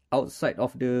Yeah. outside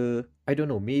of the, I don't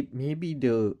know, maybe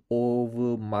the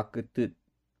over marketed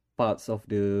parts of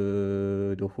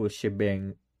the whole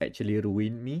shebang actually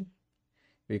ruined me.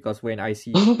 Because when I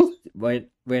see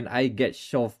when I get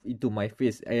shoved into my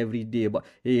face every day about,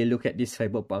 hey, look at this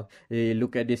Cyberpunk, hey,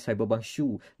 look at this Cyberpunk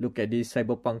shoe, look at this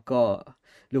Cyberpunk car,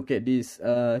 look at this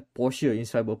Porsche in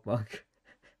Cyberpunk.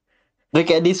 Look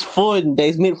at this phone that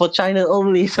is made for China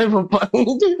only.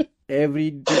 Cyberpunk.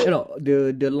 Every day,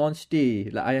 the launch day,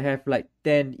 like I have like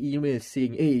 10 emails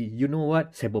saying, hey, you know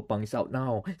what? Cyberpunk is out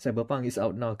now. Cyberpunk is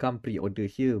out now. Come pre-order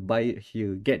here, buy it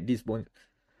here, get this one.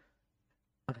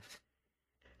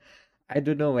 I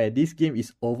don't know where this game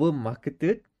is over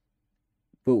marketed,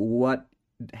 but what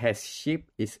has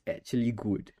shaped is actually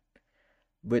good.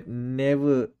 But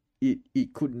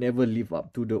it could never live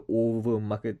up to the over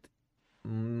market.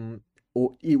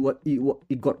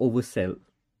 It got oversell.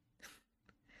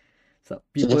 So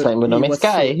Just like No Man's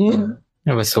Sky.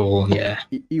 It was so, yeah.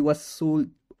 It was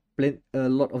sold a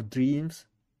lot of dreams,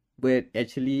 but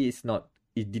actually it's not.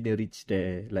 It didn't reach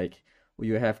there. Like,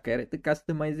 you have character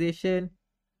customization,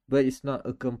 but it's not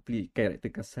a complete character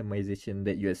customization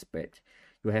that you expect.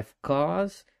 You have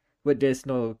cars, but there's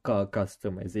no car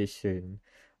customization.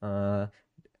 What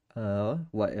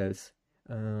else?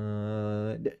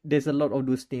 There's a lot of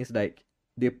those things, like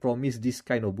they promise this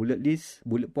kind of bullet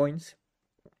points,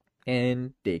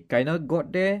 and they kind of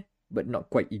got there, but not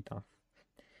quite enough.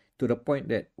 To the point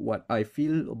that what I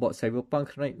feel about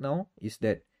Cyberpunk right now is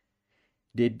that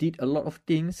they did a lot of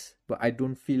things, but I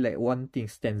don't feel like one thing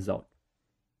stands out.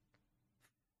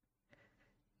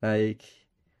 Like,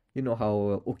 you know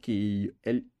how, okay,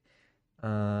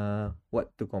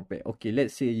 what to compare? Okay,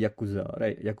 let's say Yakuza,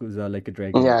 right? Yakuza Like a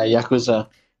Dragon. Yeah, Yakuza.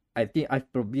 I think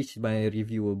I've published my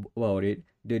review about it.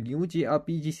 The new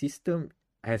JRPG system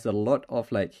has a lot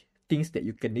of like things that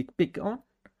you can pick on.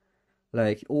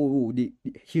 Like, oh,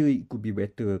 here it could be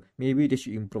better. Maybe they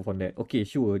should improve on that. Okay,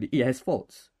 sure, it has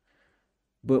faults.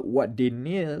 But what they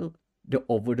nail, the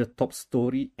over-the-top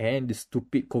story and the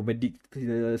stupid comedic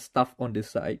stuff on the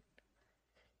side,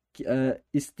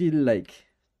 is still like,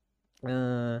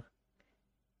 it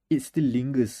still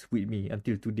lingers with me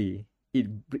until today. It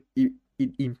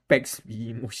impacts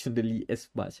me emotionally as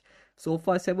much. So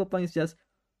far, Cyberpunk is just,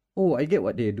 oh, I get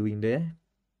what they're doing there.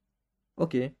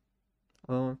 Okay.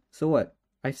 So what?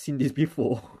 I've seen this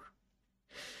before.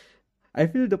 I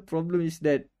feel the problem is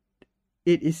that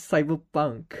it is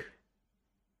Cyberpunk.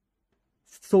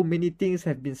 So many things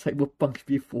have been Cyberpunk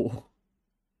before.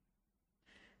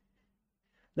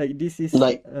 Like, this is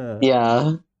Like,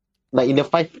 yeah. Like in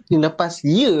the past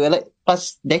year, like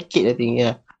past decade, I think,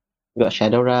 yeah. We got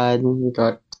Shadowrun, we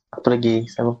got apa lagi?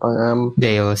 Cyberpunk.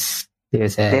 Deus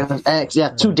Ex, yeah,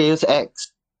 2 Deus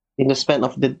Ex. In the span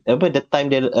of the time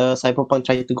that Cyberpunk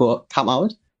tried to come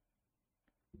out.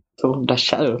 So the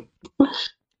Shadow.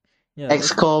 yeah,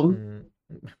 XCOM.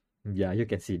 Yeah, you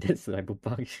can see that's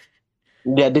Cyberpunk.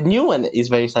 Yeah, the new one is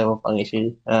very Cyberpunk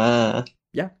actually. Yeah.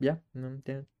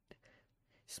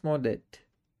 It's more that,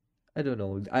 I don't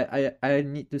know. I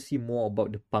need to see more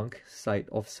about the punk side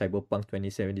of Cyberpunk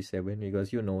 2077,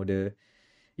 because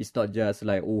it's not just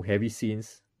like, oh, heavy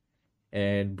scenes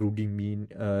and brooding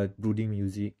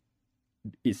music.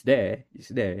 It's there,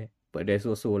 but there's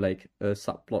also like a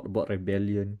subplot about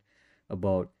rebellion,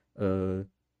 about a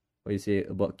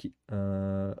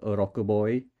rocker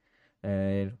boy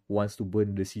and wants to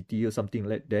burn the city or something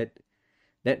like that.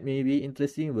 That may be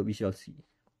interesting, but we shall see.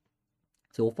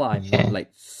 So far, I'm not like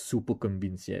super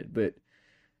convinced yet, but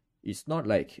it's not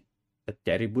like a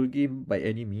terrible game by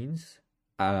any means.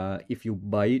 If you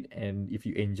buy it and if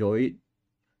you enjoy it,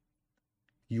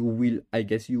 you will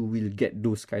get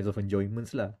those kinds of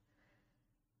enjoyments lah.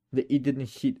 But it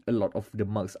didn't hit a lot of the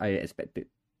marks I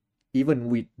expected, even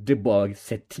with the bar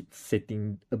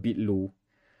setting a bit low.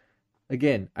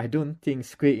 Again, I don't think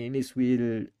Square Enix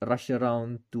will rush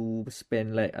around to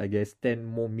spend like, I guess, $10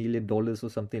 more million or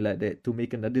something like that to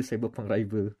make another Cyberpunk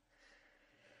rival.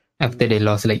 after they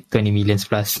lost like 20 millions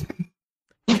plus.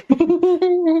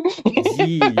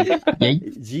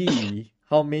 Gee,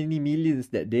 how many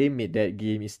millions that they made that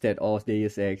game instead of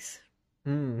Deus Ex?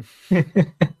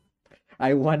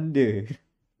 I wonder.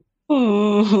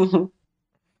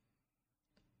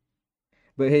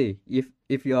 But hey,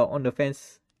 if you are on the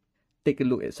fence, take a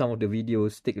look at some of the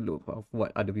videos, take a look of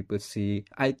what other people say.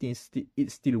 I think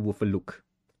it's still worth a look.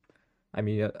 I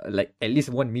mean, like at least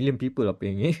 1 million people are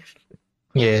playing it.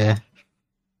 Yeah,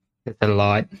 that's a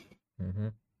lot. Mm-hmm.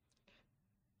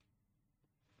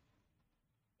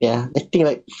 Yeah, I think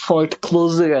like for it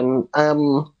closer and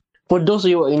for those of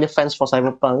you who are in the fans for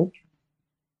Cyberpunk,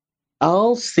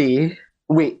 I'll say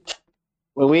wait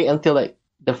until like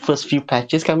the first few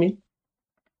patches come in.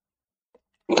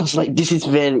 Because like it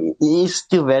is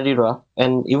still very rough,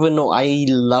 and even though I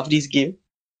love this game,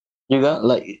 you got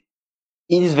like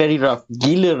it is very rough.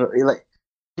 Gila, like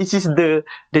this is the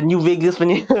New Vegas when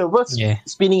you what's Yeah,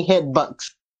 spinning head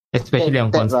bugs. especially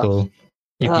on That rough. console.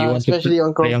 If you want to Especially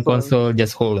on play on console. console,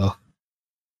 just hold off.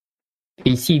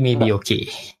 PC may be okay.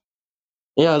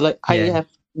 Yeah, like I Yeah. have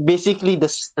basically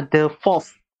the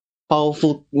fourth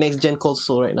powerful next gen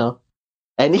console right now.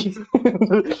 And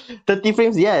 30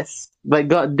 frames, yes. But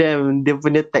goddamn, the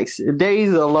text. There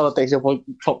is a lot of texture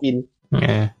pop in.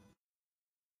 Yeah.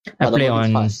 I But play the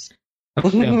loading's on fast.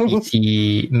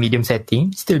 PC medium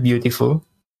setting. Still beautiful.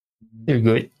 Still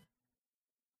good.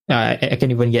 I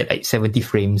can even get like 70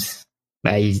 frames.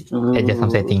 I adjust some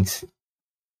settings.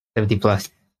 70 plus.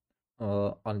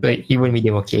 But even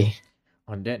medium okay.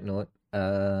 On that note,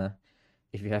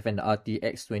 if you have an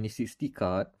RTX 2060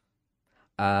 card,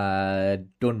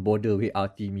 don't bother with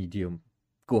RT medium.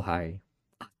 Go high.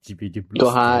 RT medium Go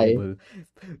looks high. terrible.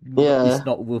 Yeah. It's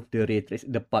not worth the ray trace.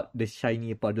 The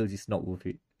shiny puddles is not worth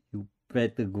it. You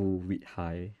better go with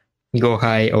high. Go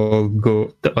high or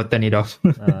turn it off.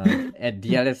 And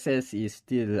DLSS is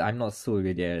still, I'm not sold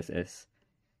with DLSS.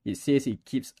 It says it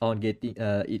keeps on getting,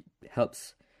 it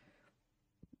helps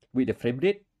with the frame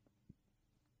rate,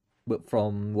 but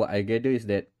from what I gather is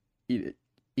that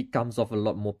it comes off a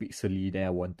lot more pixely than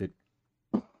I wanted.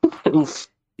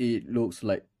 It looks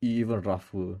like even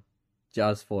rougher,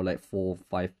 just for like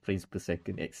 4-5 frames per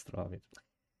second extra.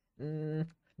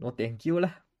 No thank you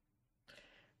lah.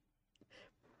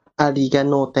 Adiga,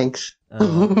 no thanks.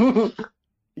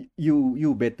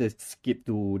 You better skip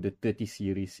to the 30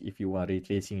 series if you are ray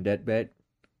tracing that bad.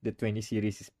 The 20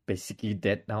 series is basically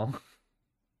dead now.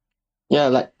 Yeah,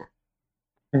 like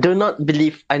do not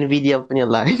believe Nvidia in your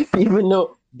life, even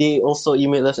though they also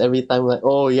email us every time like,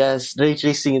 oh yes, ray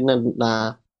tracing.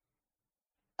 Nah,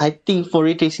 I think for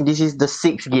ray tracing, this is the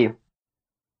 6th game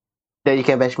that you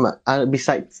can benchmark.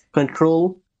 Besides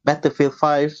Control, Battlefield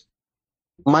 5,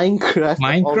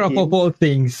 Minecraft Of all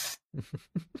things.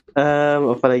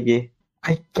 Apa lagi?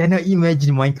 I cannot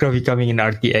imagine Minecraft becoming an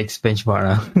RTX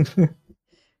benchmark.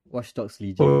 Watch Dogs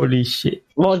Legion. Holy shit.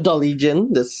 Watch Dogs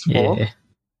Legion, that's 4. Yeah.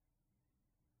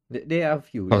 There are a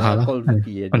few. Valhalla? Call of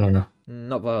Duty. Oh, no.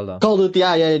 Not Valhalla. Call of Duty,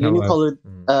 the No, new Call of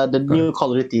the new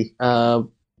Call of Duty.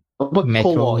 Metro.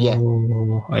 Cold War, yeah.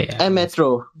 Oh, yeah. And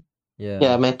Metro. Yeah.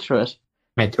 Yeah, Metro.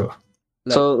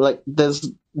 So like there's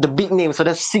the big names, so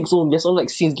that's 6 only. There's only like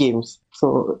 6 games.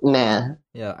 So nah.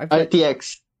 Yeah,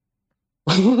 RTX.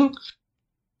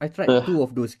 I tried 2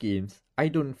 of those games. I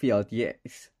don't feel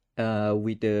RTX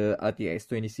with the RTX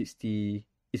 2060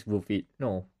 is worth it.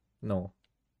 No,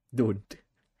 don't.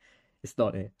 It's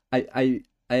not. I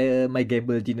my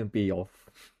gamble didn't pay off.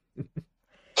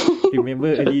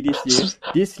 Remember early this year,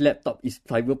 this laptop is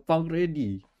Cyberpunk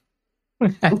ready.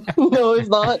 No, it's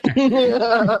not.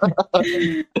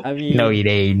 I mean, no, it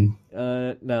ain't.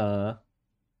 Nah.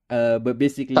 But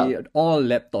basically, all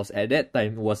laptops at that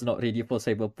time was not ready for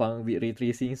Cyberpunk with ray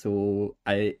tracing, so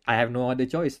I have no other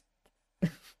choice.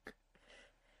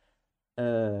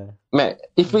 Man,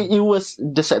 if it was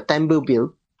the September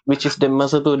build, which is the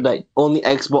Masato like only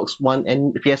Xbox One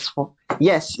and PS4,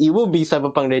 yes, it will be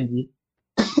Cyberpunk ready.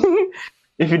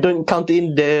 If you don't count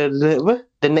in the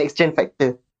next gen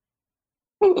factor.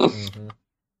 Mm-hmm.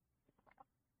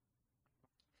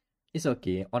 It's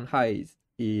okay. On high,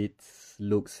 it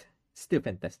looks still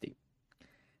fantastic.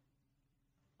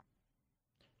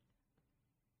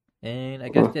 And I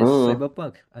guess that's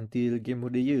Cyberpunk until Game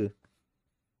of the Year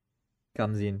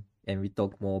comes in and we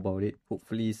talk more about it.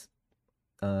 Hopefully,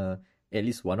 at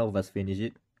least one of us finish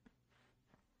it.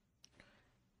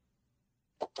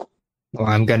 Oh,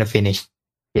 I'm gonna finish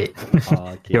it.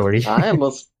 Okay. Don't worry. I'm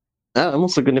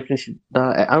also gonna finish it.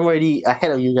 I'm already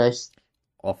ahead of you guys.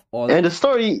 Of all And the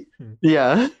story,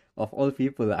 yeah. Of all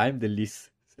people, I'm the least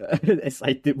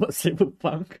excited about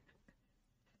Cyberpunk.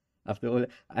 After all,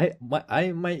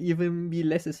 I might even be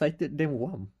less excited than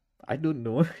WAM. I don't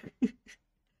know.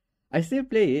 I still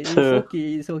play it.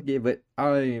 It's okay, but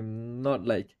I'm not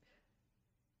gonna.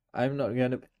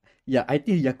 Yeah, I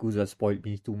think Yakuza spoiled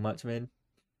me too much, man.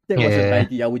 That was a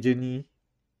 90-hour journey,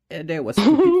 and that was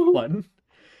stupid fun.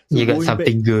 So you got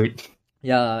something good.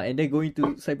 Yeah, and then going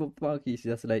to Cyberpunk is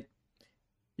just like,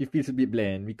 it feels a bit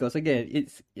bland because again,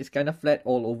 it's kind of flat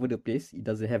all over the place. It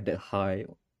doesn't have that high.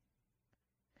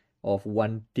 of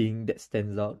one thing that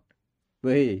stands out.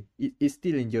 But hey, it's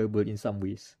still enjoyable in some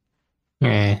ways.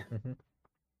 Yeah.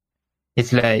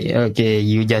 It's like, okay,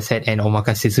 you just had an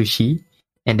omakase sushi,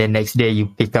 and then next day you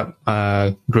pick up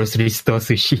grocery store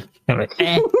sushi. I'm like,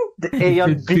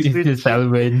 it's the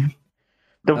salmon.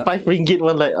 The ringgit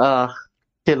one, like,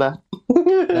 okay lah.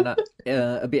 And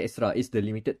a bit extra is the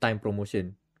limited time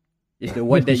promotion. It's the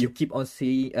one that you keep on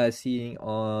seeing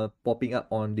popping up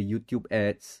on the YouTube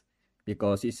ads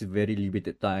because it's very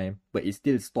limited time, but it's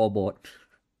still store-bought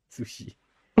sushi.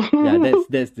 Yeah,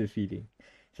 that's the feeling.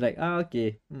 It's like,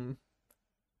 okay.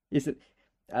 It's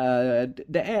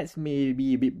the ads may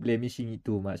be a bit blemishing it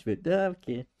too much, but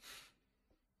okay.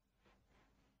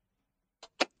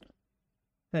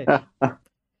 Hey.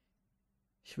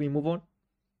 Should we move on?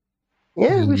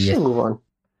 Yeah, we should move on.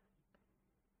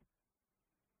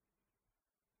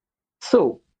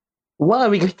 So, what are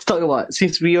we going to talk about?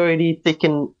 Since we already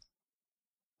taken,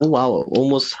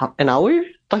 almost an hour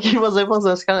talking about Cyberpunk,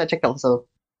 so sekarang nak check out. So,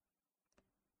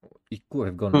 it could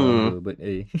have gone longer, but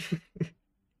hey.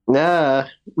 Yeah,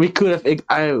 we could have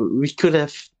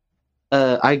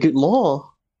argued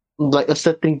more, like a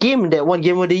certain game that won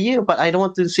Game of the Year, but I don't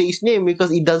want to say its name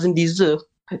because it doesn't deserve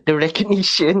the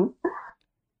recognition.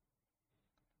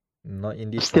 Not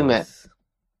in this Still house.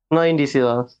 Not in this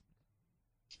house.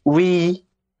 We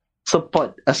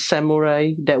support a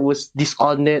samurai that was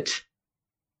dishonored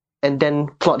and then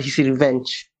plot his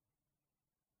revenge.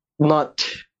 Not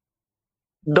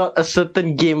a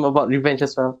certain game about revenge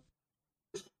as well.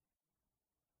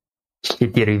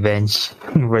 Shitty revenge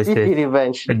versus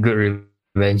a good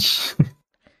revenge.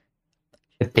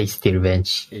 A tasty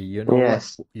revenge. Hey, you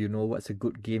know what's a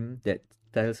good game that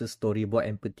tells a story about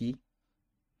empathy?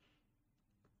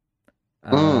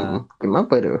 Game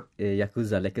apa tu?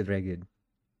 Yakuza Like a Dragon.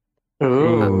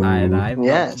 I'm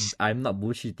not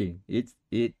bullshitting.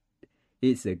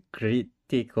 It's a great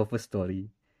take of a story.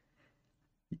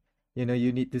 You know,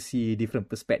 you need to see different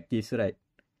perspectives, right?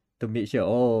 To make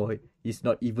sure, he's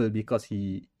not evil because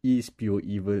he is pure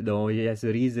evil. No, he has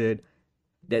a reason.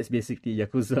 That's basically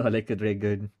Yakuza Like a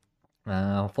Dragon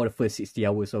for the first 60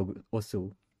 hours or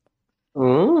so.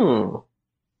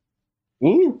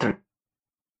 Interesting.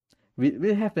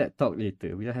 We'll have that talk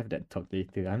later. We have that talk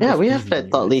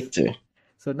later.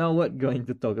 So now what going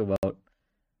to talk about?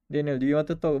 Daniel, do you want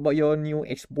to talk about your new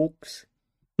Xbox?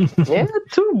 Yeah,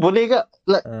 tu boleh ke?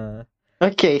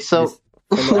 Okay, so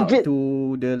follow up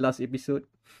to the last episode.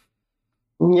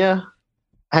 Yeah,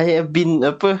 I have been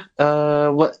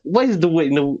what is the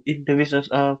word in the business?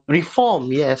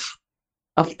 Reform. Yes,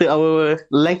 after our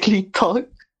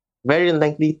very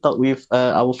lengthy talk with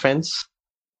our friends.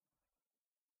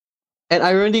 And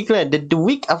ironically, that the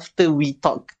week after we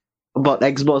talked about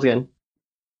Xbox again,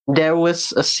 there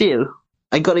was a sale.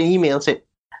 I got an email and said,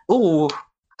 "Oh,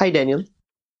 hi Daniel,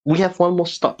 we have one more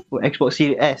stock for Xbox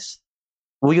Series S.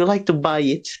 Would you like to buy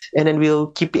it? And then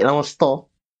we'll keep it in our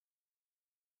store."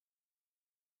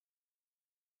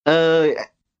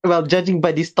 Well, judging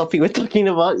by this topic we're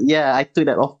talking about, yeah, I took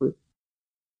that offer.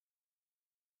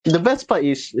 The best part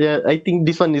is, I think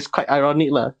this one is quite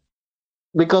ironic lah.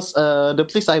 Because the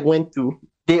place I went to,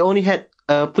 they only had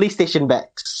PlayStation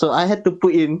bags. So I had to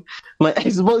put in my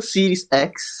Xbox Series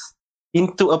X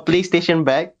into a PlayStation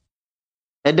bag.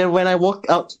 And then when I walked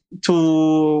out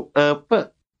to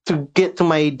get to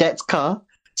my dad's car,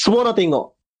 semua orang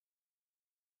tengok.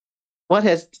 What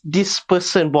has this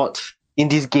person bought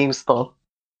in this game store?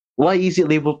 Why is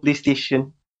it labeled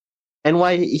PlayStation? And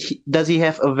why does he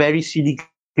have a very silly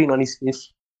grin on his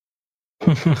face?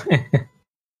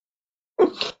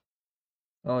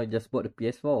 I just bought the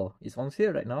PS4. It's on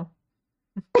sale right now.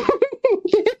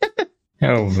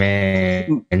 Oh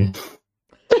man.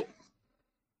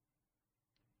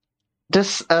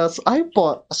 Just as I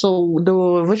bought, so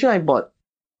the version I bought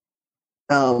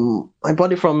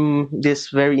it from this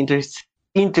very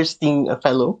interesting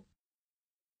fellow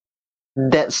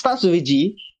that starts with a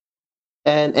G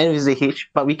and ends with a H,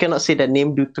 but we cannot say that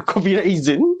name due to copyright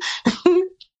reason.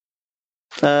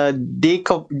 They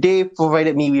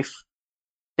provided me with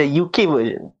the UK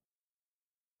version,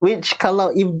 which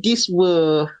if this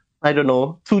were, I don't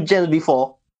know, 2 gens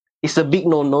before, it's a big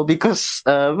no-no because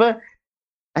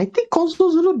I think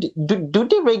consoles do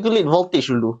they regulate voltage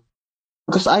dulu?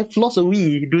 Because I've lost a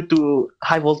Wii due to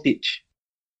high voltage.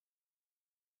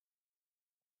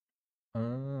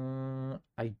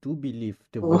 I do believe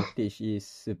the voltage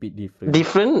is a bit different.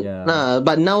 Different? Yeah.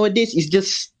 But nowadays it's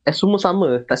just semua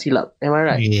sama, tak silap. Am I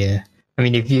right? Yeah. I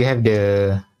mean, if you have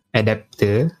the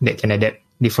adapter that can adapt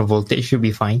different voltage, should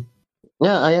be fine.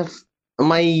 Yeah, I have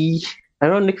my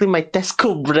Ironically, my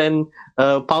Tesco brand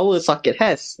power socket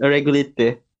has a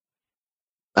regulator.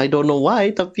 I don't know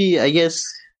why, tapi I guess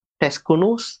Tesco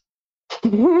knows.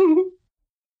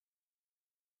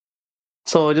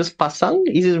 So just pasang.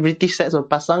 This is British set, so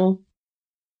pasang.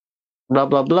 Blah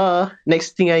blah blah.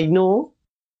 Next thing I know,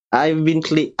 I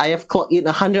have clocked in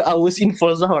 100 hours in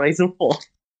Forza Horizon 4.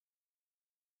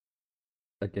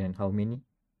 Again, how many?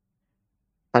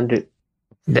 100.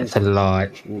 That's a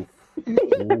lot. Oof.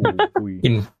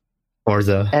 In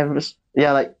Forza.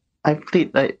 Like I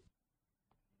played like.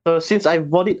 So since I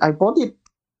bought it.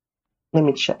 Let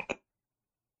me check.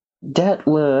 That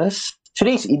was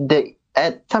today's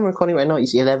at time recording right now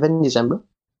is 11 December.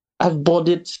 I've bought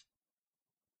it.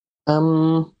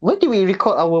 When did we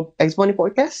record our X-Money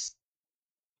podcast?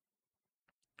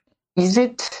 Is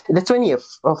it the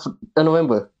 20th of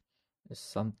November?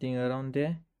 Something around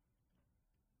there.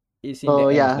 It's in the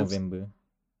end of November.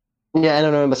 Yeah, end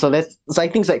of November. So I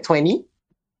think it's like 20.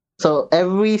 So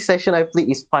every session I play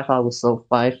is 5 hours. So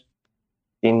 5,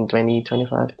 10, 20,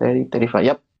 25, 30, 35.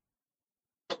 Yep.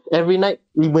 Every night,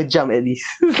 5 jam at least.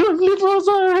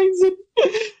 Forza Horizon.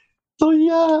 So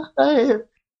yeah,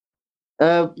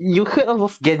 you heard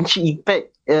of Genshin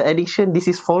Impact addiction? This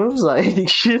is Forza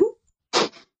addiction.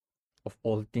 Of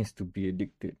all things to be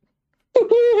addicted.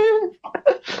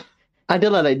 I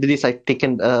don't know, like this. I've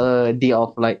taken a day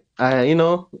off. Like I think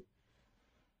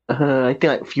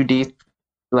like a few days.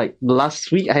 Like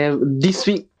last week, this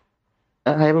week.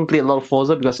 I haven't played a lot of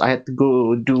Forza because I had to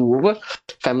go do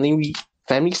family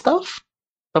stuff.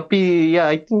 Tapi yeah,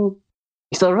 I think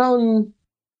it's around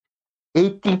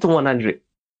 80 to 100.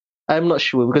 I'm not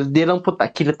sure because they don't put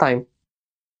that killer time.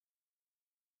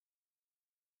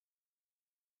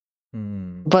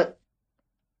 But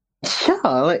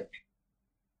yeah, like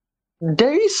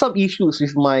there is some issues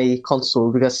with my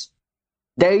console because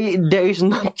there is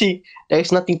nothing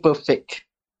perfect.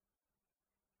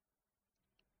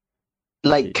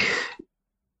 Like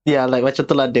yeah, like macam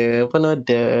tu lah,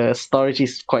 the storage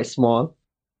is quite small.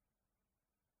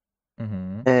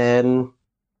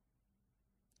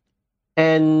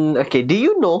 And okay, do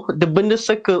you know the benda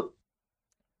circle?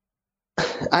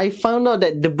 I found out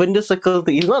that the benda circle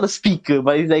is not a speaker,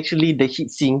 but it's actually the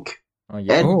heatsink. Oh,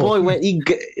 yeah. And boy, when it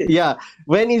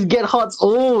get hot,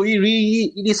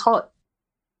 it is hot.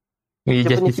 You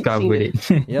just discovered it.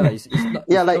 Yeah, it's not.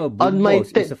 Yeah, it's like not a boom on my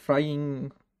box, it's a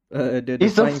frying. The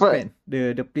it's frying a pan.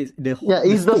 The place.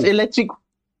 It's those electric.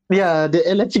 Yeah, the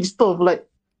electric stove like.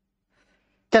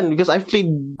 Kan, because I've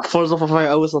played Forza for 5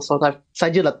 hours or so, I've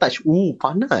sajalah touch.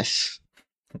 Panas.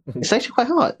 It's actually quite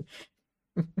hot.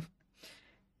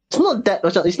 It's not that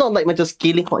macam. It's not like macam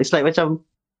scaling hot. It's like macam.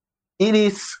 It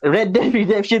is Red Dead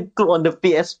Redemption 2 on the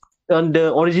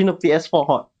original PS4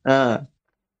 hot.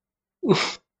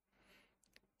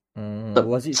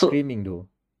 Was it screaming though?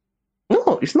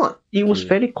 No, it's not. It was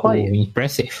very quiet.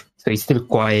 Impressive. So it's still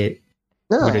quiet,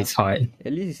 but it's hot.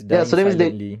 At least it's dying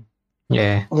silently.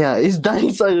 Yeah, it's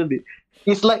dying silently.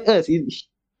 It's like us. It's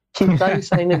dying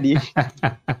silently.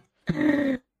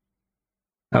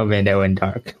 Oh man, that went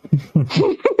dark.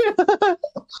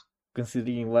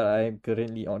 Considering what I'm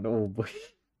currently on, oh boy.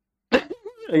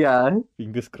 Yeah.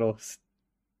 Fingers crossed.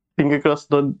 Fingers crossed.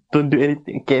 Don't do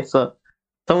anything. Okay, so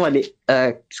balik.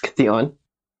 Continue on.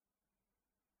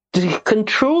 The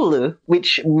controller,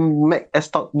 which Meck has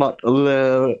talked about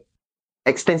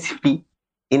extensively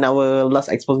in our last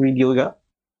Xbox video,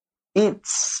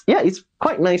 it's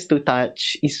quite nice to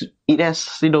touch. It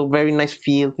has very nice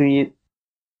feel to it.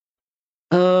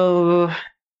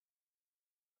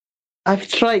 I've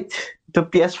tried the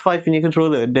PS5 mini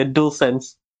controller, the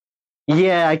DualSense.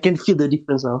 Yeah, I can feel the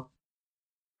difference now.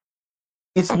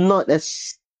 It's not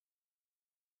as.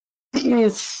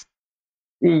 It's.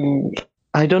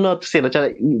 I don't know how to say it.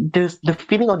 Like, the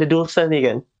feeling of the DualSense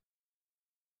again.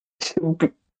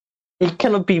 It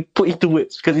cannot be put into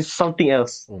words because it's something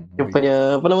else. Dia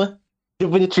punya apa nama? Dia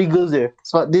punya triggers there.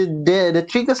 So the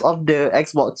triggers of the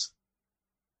Xbox.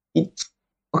 It's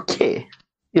okay.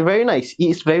 It's very nice.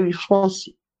 It's very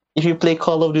responsive. If you play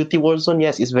Call of Duty Warzone,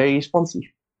 yes, it's very responsive.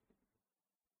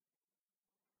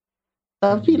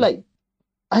 I feel like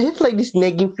I have like this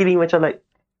nagging feeling macam like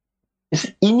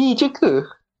ini je ke?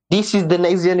 This is the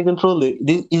next gen controller.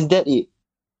 Is that it?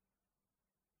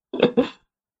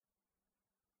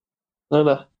 No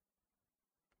lah.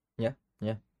 Yeah,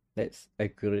 that's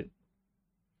accurate.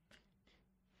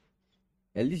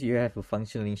 At least you have a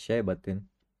functioning share button.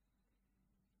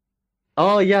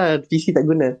 Oh yeah, PC tak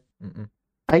guna.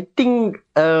 I think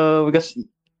because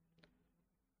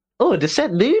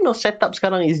do you know setup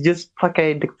sekarang is just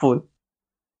pakai the phone?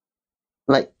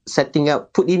 like setting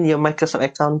up, put in your Microsoft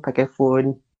account pakai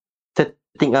phone,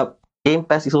 setting up Game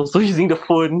Pass is also using the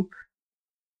phone.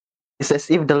 It's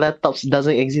as if the laptops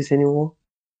doesn't exist anymore.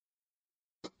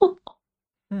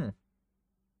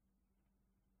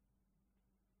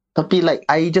 Tapi like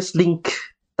I use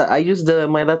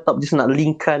my laptop just nak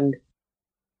linkkan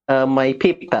my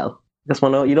PayPal. Because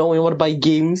when you want to buy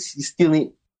games, you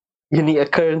need a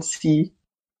currency,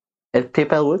 and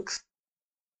PayPal works.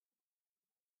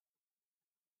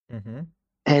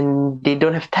 And they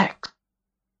don't have tax.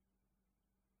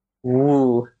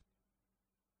 Ooh.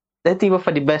 I think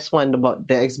the best one about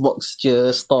the Xbox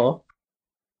store,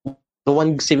 the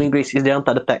one saving grace is they don't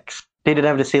have the tax. They don't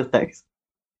have the sales tax.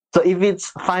 So if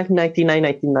it's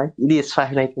 $599.99, it is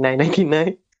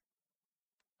 $599.99.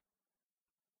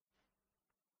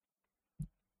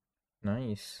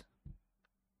 Nice.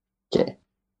 Okay.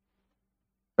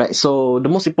 Right, so the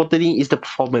most important thing is the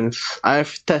performance.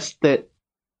 I've tested.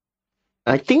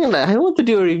 I think I want to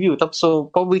do a review, so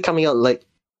probably coming out like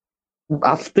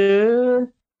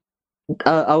after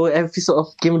our episode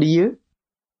of Game of the Year.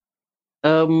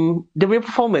 The real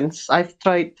performance, I've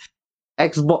tried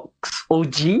Xbox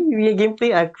OG via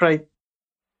gameplay. I've tried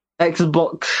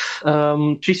Xbox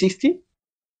 360,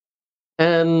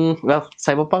 and well,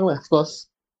 Cyberpunk lah, of course.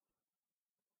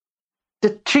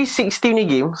 The 360 ni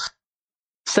games,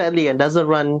 sadly, doesn't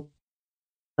run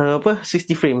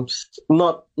 60 frames.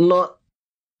 Not a lot.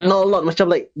 Macam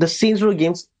like the Saints Row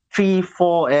games 3,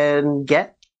 4 and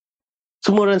Get,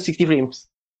 semua run 60 frames.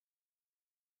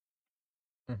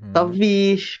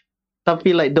 Tapi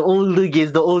like the older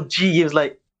games, the OG games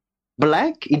like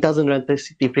Black, it doesn't run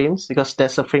 60 frames because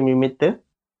there's a frame limiter.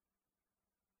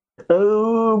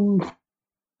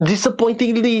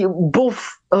 Disappointingly,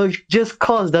 both Just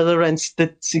Cause doesn't run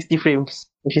 60 frames,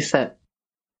 which is sad.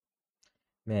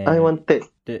 Man, I wanted.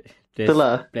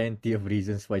 There's plenty of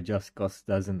reasons why Just Cause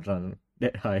doesn't run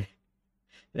that high.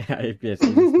 FPS.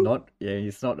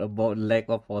 It's not about lack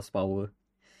of horsepower.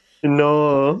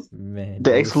 No, Man,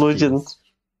 the explosions.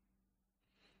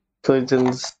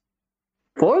 Forza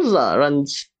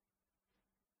runs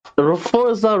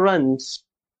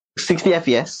 60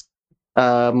 FPS.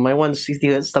 My one's 60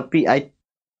 Hz. Tapi I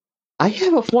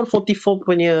have a 144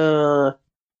 punya.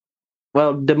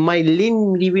 Well, my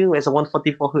living room has a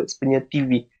 144 Hz punya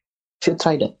TV. Should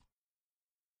try that.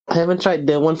 I haven't tried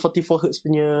the 144 Hz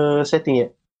punya setting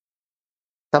yet.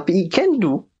 Tapi it can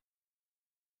do.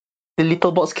 The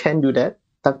little box can do that.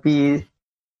 Tapi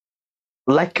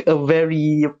like a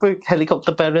very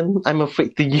helicopter parent, I'm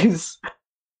afraid to use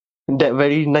that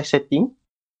very nice setting.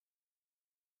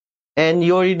 And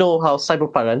you already know how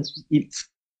Cyberpunk runs. It's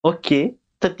okay.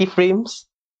 30 frames.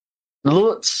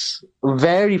 Loads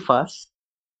very fast.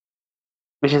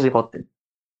 Which is important.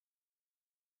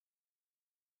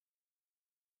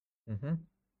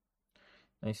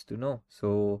 Nice to know.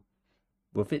 So,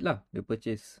 worth it lah, the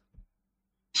purchase.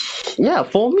 Yeah,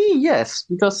 for me, yes.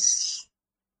 Because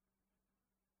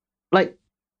like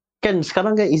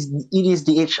sekarang it is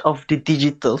the age of the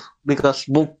digital, because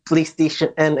both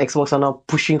PlayStation and Xbox are now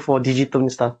pushing for digital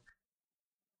and stuff.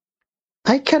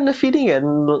 I kind of feeling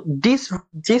this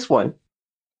one,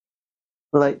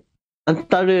 like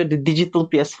antara the digital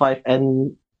PS5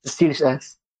 and the Series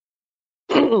S,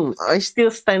 I still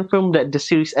stand firm that the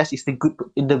Series S is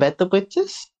the better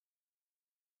purchase,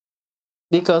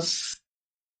 because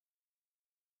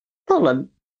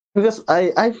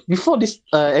I before this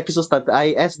episode started,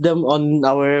 I asked them on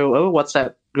our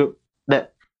WhatsApp group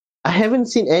that I haven't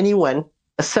seen anyone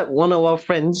except one of our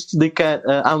friends dekat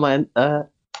Aman.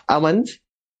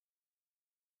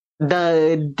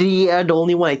 They are the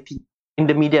only one I think in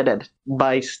the media that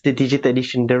buys the digital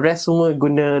edition. The rest semua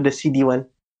guna the CD one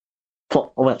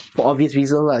for obvious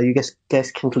reasons lah. You guys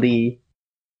can play,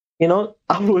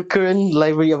 our current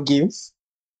library of games.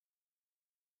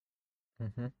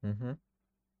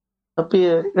 Tapi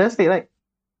let's say, like,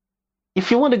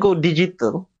 if you want to go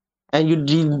digital and you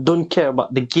don't care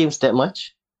about the games that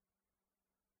much,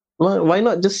 well, why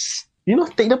not just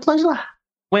take the plunge lah?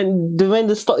 When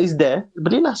the stock is there,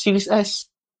 belilah Series S.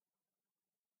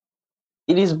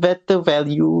 It is better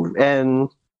value, and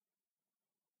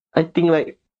I think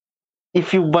like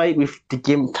if you buy it with the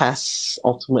Game Pass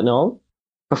Ultimate and all,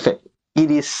 perfect.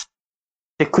 It is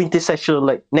the quintessential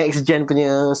like next gen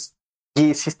punya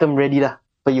system ready lah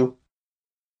for you.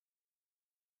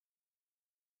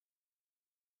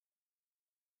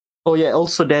 Oh yeah,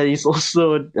 also there is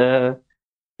also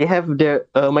they have their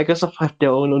Microsoft have their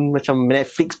own macam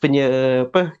Netflix punya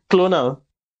clone now.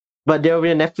 But they're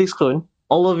a Netflix clone.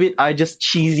 All of it are just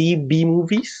cheesy B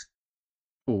movies.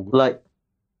 Oh. Like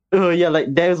like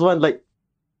there's one like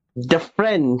the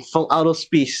friend from outer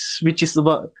space, which is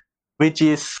apa?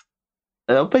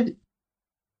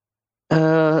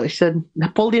 Macam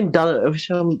Napoleon Dal,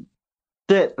 macam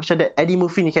that Eddie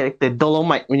Murphy ni character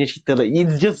Dolomite punya cerita, like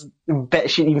it's just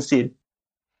batshit insane.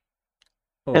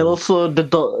 Oh. And also the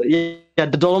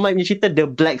Dolomite punya cerita, the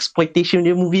black exploitation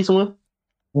dia movie semua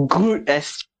good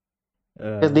as.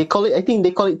 They call it, I think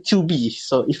they call it 2B.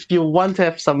 So if you want to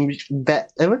have some if you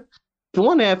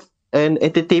want to have an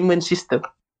entertainment system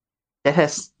that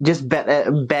has just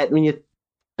bad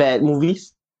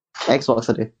movies, Xbox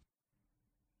ada.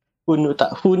 Who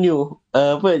knew?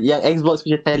 Yang Xbox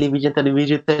punya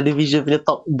television punya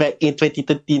top back in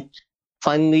 2013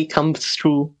 finally comes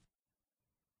through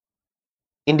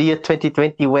in the year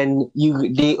 2020 when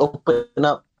they open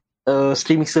up a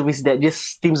streaming service that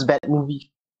just streams bad movies.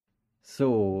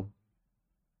 So,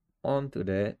 on to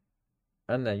that,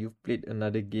 Anna, you've played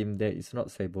another game that is not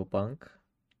Cyberpunk.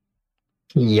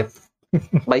 Yep.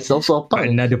 But it's also a punk.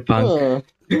 Another punk.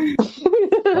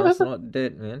 No, it's not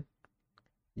that, man.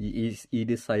 It is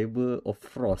either Cyber or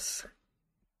Frost.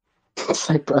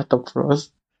 Cyber atau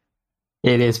Frost.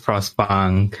 It is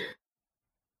Frostpunk.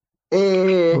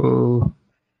 Oh,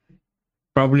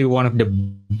 probably one of the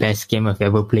best game I've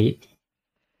ever played.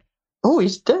 Oh,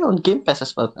 is that on Game Pass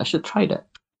as well? I should try that.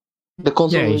 The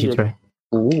console Yeah, you should version. try.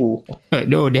 Oh.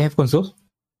 No, they have consoles?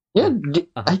 Yeah,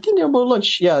 I think they're about to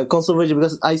launch console version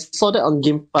because I saw that on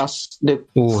Game Pass. The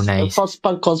Nice.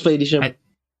 Frostpunk console edition.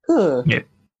 Yeah.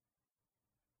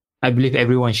 I believe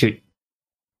everyone should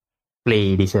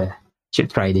play this. Should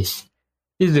try this.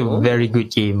 This is a very good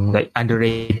game, like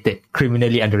underrated,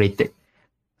 criminally underrated.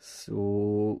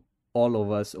 So, all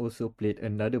of us also played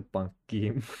another punk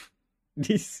game.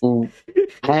 This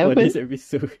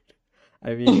episode.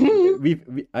 I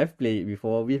mean, I've played it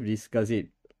before. We've discussed it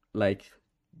like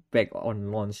back on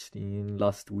launch in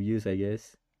last 2 years, I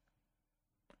guess.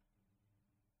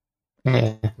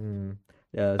 Yeah.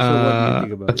 Yeah. So what do you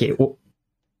think about it?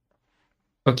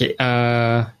 Okay.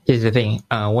 Here's the thing.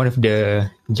 One of the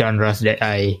genres that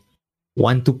I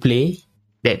want to play,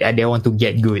 that I want to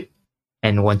get good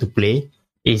and want to play,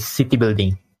 is city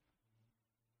building.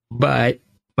 But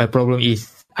my problem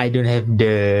is I don't have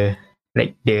the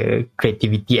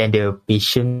creativity and the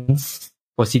patience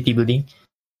for city building.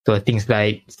 So things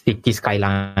like City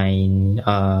Skyline,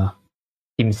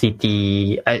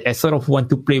 SimCity, I sort of want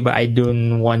to play, but I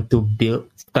don't want to build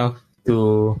stuff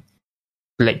to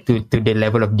the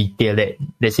level of detail that,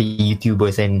 let's say,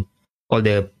 YouTubers and all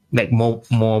the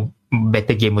more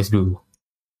better gamers do.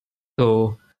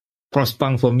 So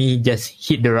Frostpunk for me just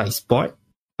hit the right spot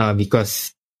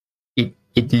because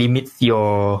it limits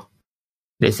your,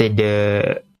 let's say,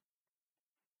 the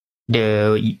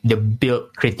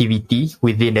build creativity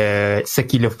within a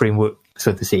circular framework,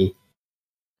 so to say.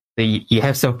 So you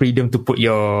have some freedom to put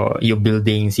your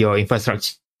buildings, your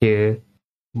infrastructure,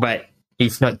 but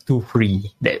it's not too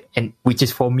free. Which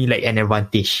is for me like an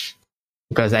advantage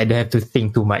because I don't have to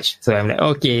think too much. So I'm like,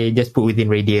 okay, just put within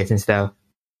radius and stuff.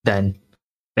 Done.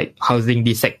 Like housing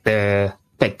this sector,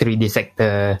 factory this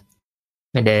sector,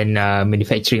 and then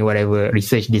manufacturing whatever,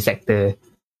 research this sector.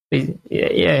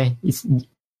 It's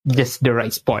just the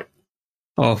right spot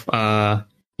of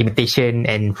limitation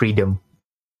and freedom,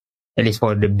 at least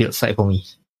for the build side for me.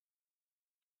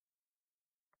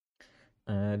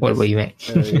 What about you, Mac?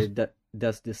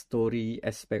 Does the story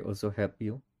aspect also help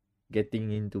you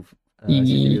getting into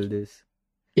city builders?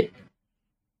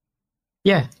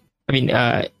 Yeah. I mean,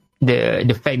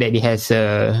 the fact that it has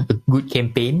a good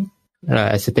campaign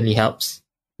certainly helps,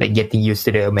 like getting used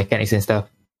to the mechanics and stuff,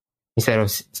 instead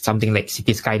of something like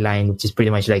City Skyline, which is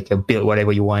pretty much like a build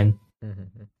whatever you want.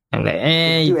 Mm-hmm. I'm like,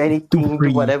 do anything,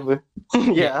 do whatever.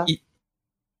 Yeah.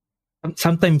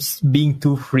 Sometimes being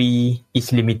too free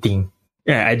is limiting.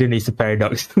 Yeah, I don't know, it's a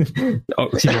paradox.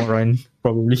 Oxymoron,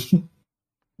 probably.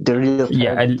 The real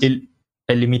paradox.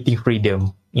 A limiting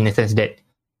freedom in a sense that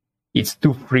it's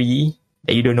too free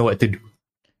that you don't know what to do.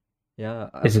 Yeah,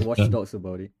 I've watched docs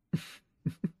about it.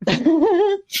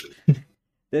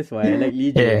 That's why I like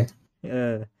Legion.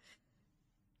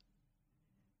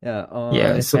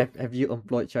 Have you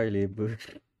employed child labor?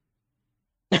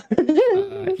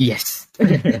 Yes.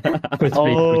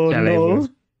 No.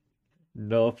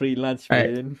 No freelance,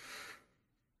 man.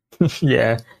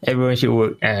 Yeah, everyone should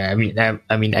work. I mean,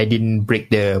 I didn't break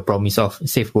the promise of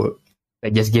safe work. I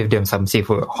just gave them some safe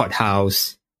work. Hot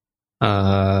house,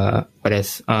 what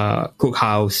else? Cook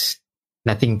house.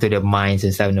 Nothing to the mines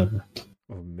and stuff. No.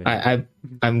 Oh, man.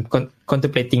 I'm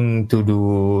contemplating to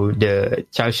do the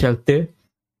child shelter,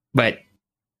 but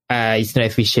it's not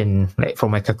efficient. Like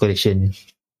from my calculation,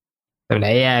 I'm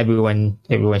like, everyone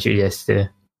should just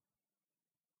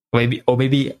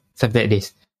maybe something like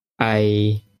this.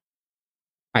 I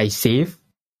save,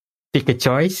 pick a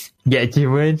choice, get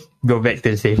achievement, go back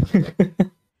to the save.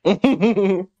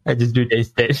 I just do that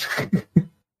instead.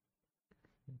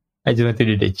 I just want to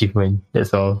do the achievement.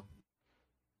 That's all.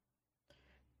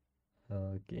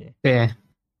 Okay. Yeah.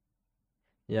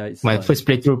 Yeah, it's My fun. first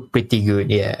playthrough pretty good.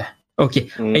 Yeah. Okay.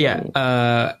 Yeah.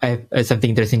 I have something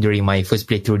interesting during my first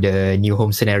playthrough, the new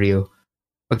home scenario.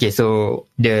 Okay, so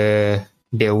the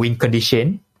win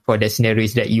condition for that scenario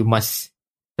is that you must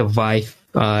survive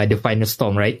the final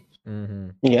storm, right? Mm-hmm.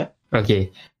 Yeah.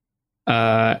 Okay.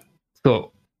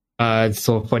 So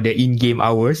for the in-game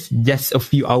hours, just a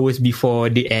few hours before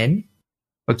the end,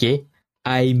 okay,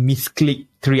 I misclicked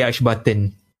triage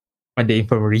button on the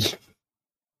infirmary.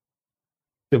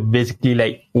 So basically,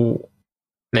 like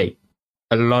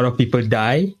a lot of people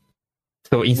die.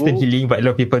 So instant healing, but a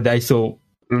lot of people die. So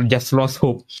just lost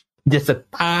hope. Just a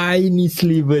tiny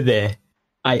sliver there.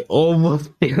 I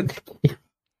almost failed the game.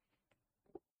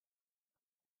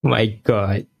 My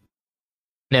God.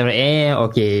 Then I'm like,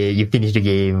 okay, you finish the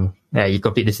game. You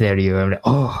complete the scenario. I'm like,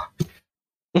 oh,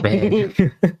 man.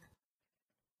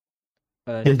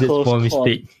 Just a small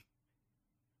mistake.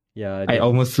 Yeah, I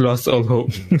almost lost all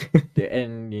hope. The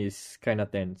end is kind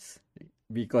of tense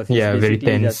because it's Very basically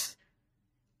tense.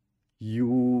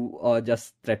 you are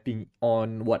just trapping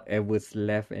on whatever's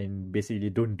left and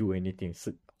basically don't do anything.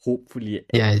 So hopefully,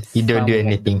 You don't do some of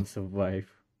anything. them survive.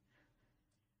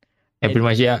 And pretty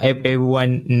much,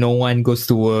 everyone, no one goes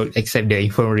to work except the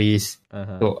infirmaries.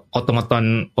 So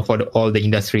automaton for all the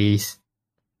industries,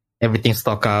 everything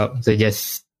stock up. So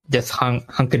just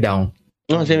hunker down.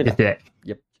 Oh, same Just that.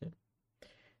 Yep.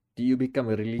 Do you become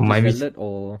a religious zealot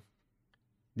or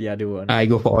the other one? I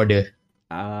go for order.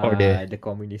 The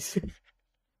communist.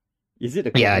 Is it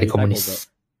the communist? Yeah, the communist.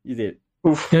 Is it?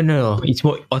 No. It's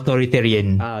more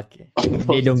authoritarian. Okay.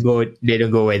 They don't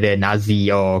go whether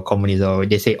Nazi or communist, or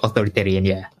they say authoritarian.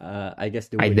 Yeah. I guess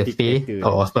the word either dictator. faith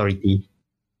or authority.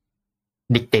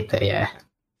 Dictator. Yeah.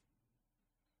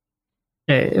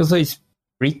 Also, it's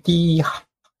pretty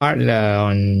hard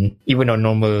on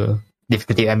normal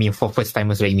difficulty. I mean, for first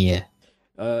timers like me.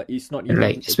 It's not even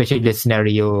like, especially the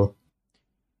scenario.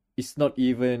 It's not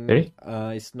even. Really?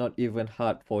 It's not even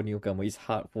hard for newcomer. It's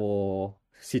hard for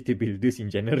city builders in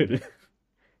general.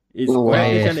 It's quite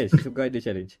a challenge. It's quite a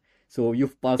challenge. So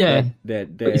you've passed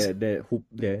that hoop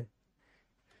there.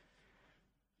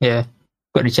 Yeah,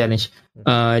 quite a challenge.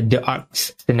 The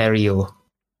arcs scenario.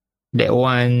 That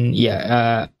one,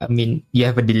 I mean, you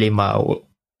have a dilemma.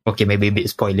 Okay, maybe a bit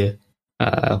spoiler.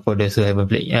 For those who haven't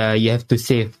played, you have to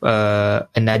save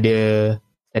another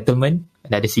settlement,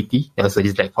 another city. Also,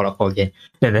 it's like Fallout 4 again.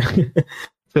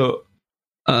 So,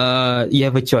 you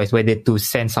have a choice whether to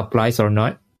send supplies or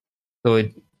not. So,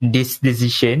 this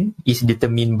decision is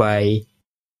determined by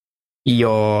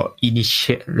your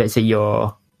initial, let's say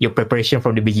your preparation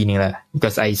from the beginning lah.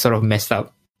 Because I sort of messed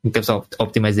up in terms of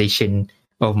optimization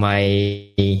of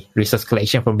my resource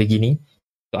collection from the beginning.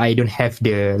 So I don't have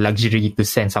the luxury to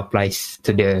send supplies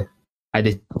to the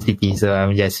other cities. So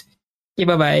I'm just, okay,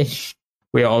 bye-bye.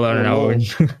 We're all on our own.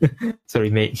 Sorry,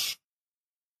 mate.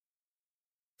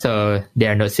 So they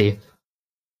are not safe.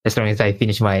 As long as I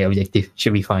finish my objective,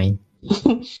 should be fine.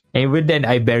 And even then,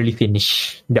 I barely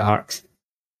finish the arcs.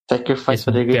 Sacrifice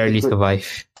for the barely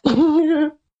survive.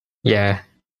 Yeah.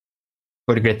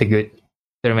 For the greater good.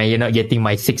 So, man, you're not getting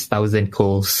my 6,000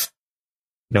 coals.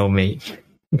 No, mate.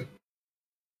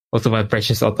 Also, my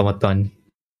precious automaton.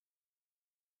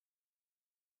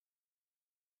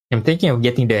 I'm thinking of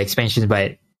getting the expansions,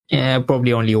 but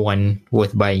probably only one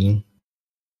worth buying.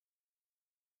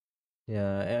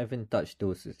 Yeah, I haven't touched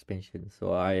those expansions,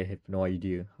 so I have no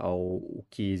idea how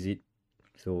okay is it.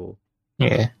 So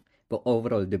yeah, but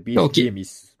overall, the base game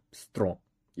is strong.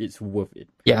 It's worth it.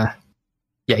 Yeah,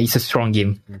 it's a strong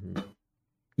game. Mm-hmm.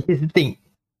 Here's the thing,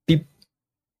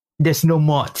 there's no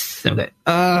mods. I'm like,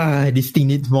 this thing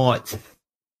needs mods.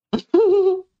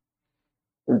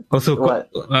 Also,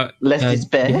 less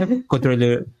despair. They have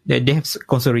controller. They have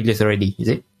console release already, is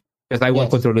it? Because I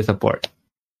want controller support.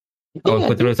 Or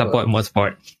controller support mod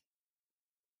support.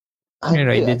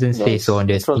 It doesn't say so on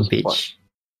the Steam page.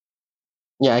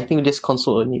 Yeah, I think this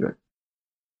console only, right?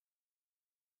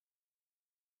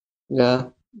 Yeah,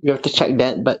 you have to check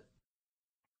that. But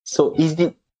so is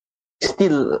it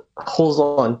still holds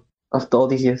on after all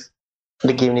these years?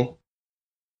 The game name.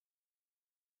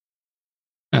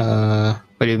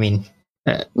 What do you mean?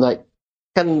 Like,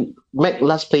 can Meck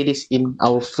last play this in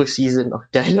our first season of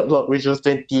dia.log, which was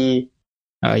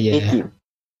 2018?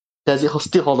 Does it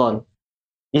still hold on?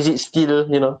 Is it still,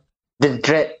 the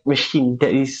dread machine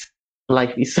that is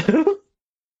life is.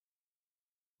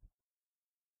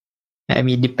 I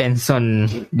mean, depends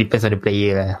on the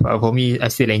player lah. But for me, I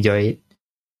still enjoy it.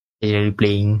 Really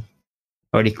playing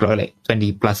already clock like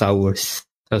 20 plus hours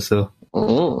also.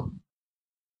 Mm.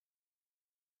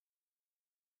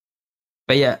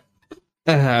 But yeah,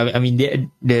 I mean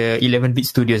the 11-bit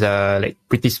studios are like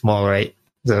pretty small, right?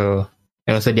 So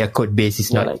and also their code base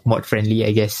is not Right. mod friendly,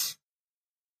 I guess.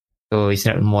 So it's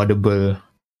not moddable.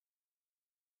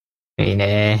 I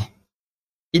mean,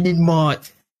 you need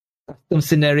mods, custom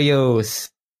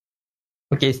scenarios.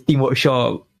 Okay, Steam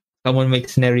Workshop. Someone make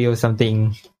scenario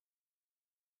something.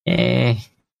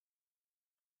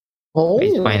 Oh.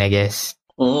 It's fine, I guess.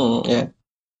 Yeah.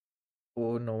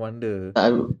 Oh, no wonder.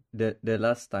 I, The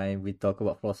last time we talked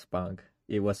about Frostpunk,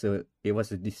 it was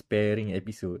a despairing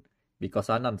episode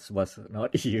because Anan was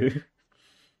not here.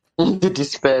 the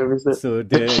despair is So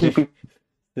the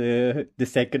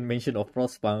second mention of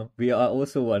Frostpunk, we are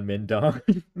also one man down.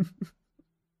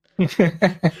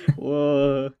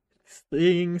 Whoa,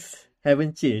 things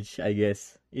haven't changed, I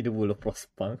guess, in the world of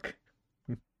Frostpunk.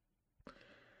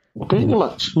 pretty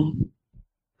much.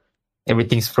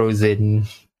 Everything's frozen.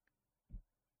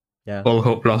 Yeah. All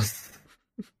hope lost.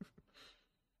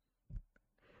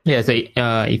 Yeah, so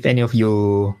if any of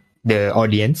you, the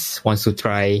audience, wants to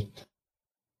try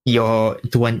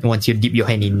once you dip your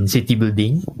hand in city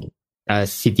building,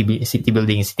 city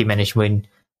building, city management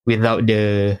without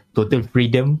the total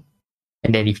freedom,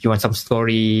 and then if you want some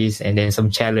stories and then some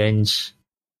challenge,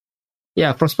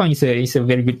 yeah, Frostpunk is a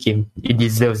very good game. It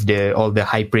deserves all the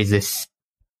high praises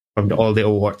from all the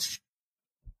awards.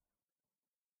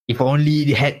 If only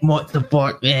they had mod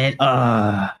support, man.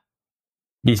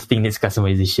 This thing needs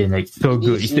customization. Like, so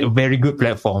good. It's a very good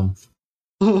platform.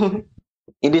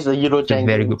 It is a Eurojank. It's a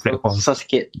very good platform.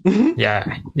 Sasuke.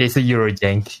 Yeah, it's a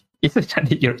Eurojank. It's a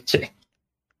Chinese Eurojank.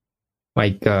 My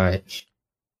God.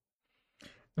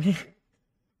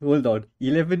 Hold on.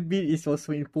 11-bit is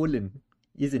also in Poland,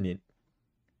 isn't it?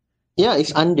 Yeah,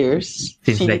 it's under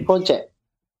CD Projekt.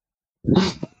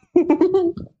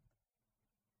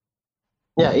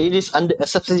 Yeah, it is under a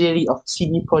subsidiary of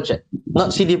CD Projekt.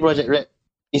 Not CD Projekt Red.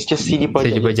 It's just CD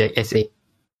Projekt. CD Projekt SA.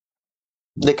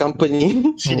 The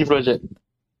company, CD Projekt.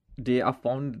 They are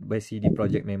founded by CD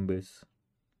Projekt members.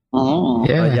 Oh.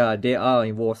 Yeah. They are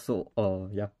in Warsaw. Oh,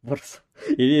 yeah, Warsaw.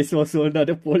 It is also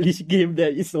another Polish game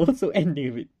that is also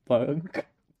ending with punk.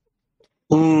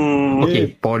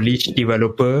 Okay, Polish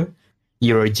developer,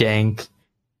 Eurojank.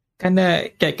 Kind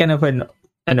of an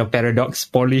paradox.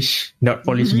 Polish, not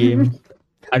Polish game.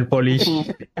 Unpolished.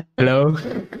 Hello.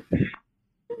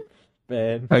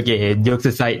 Man. Okay, jokes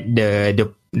aside, the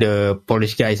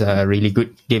Polish guys are really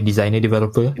good game designer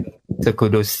developer. So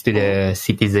kudos to the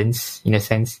citizens in a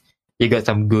sense. You got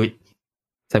some good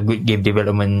game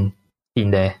development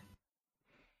in there.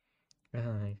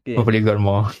 Okay. Hopefully you got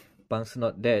more. Punk's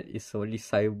not dead. It's only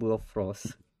Cyber of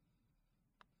Frost.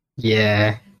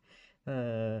 Yeah.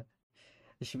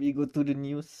 Should we go to the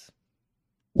news?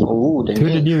 Oh, To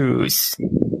the news.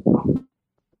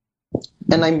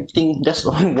 And I think that's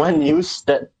only one news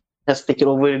that has taken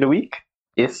over the week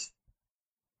is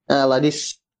like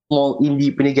this small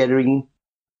indie penny gathering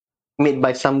made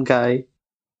by some guy.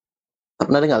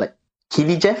 Pernah dengar like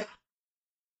Killy Jeff?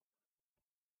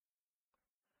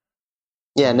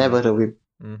 Yeah, never heard of him.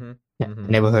 Mm-hmm. Yeah,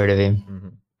 never heard of him. Mm-hmm.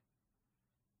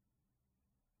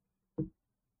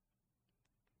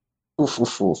 Oof.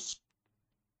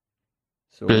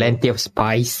 So, Plenty of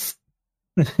spice.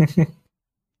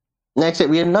 Next,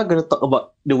 we are not going to talk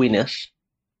about the winners.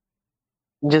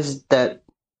 Just that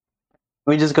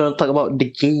we're just going to talk about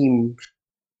the game.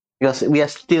 Because we are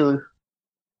still,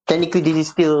 technically this is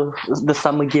still the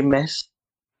summer game mess.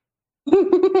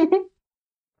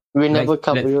 We never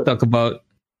cover it.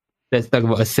 Let's talk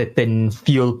about a certain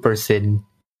fuel person.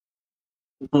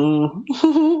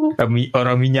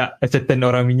 Orang minyak, a certain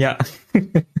orang minyak.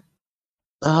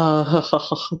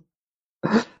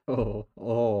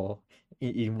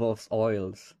 It involves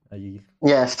oils.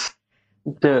 Yes,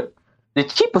 the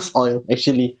cheapest oil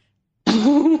actually.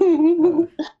 The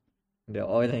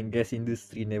oil and gas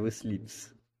industry never sleeps.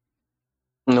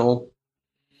 No.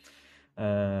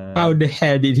 How the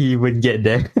hell did he even get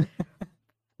there?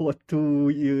 For 2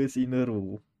 years in a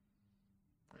row,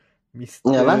 Mr.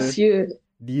 Yeah, last year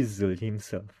Diesel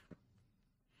himself.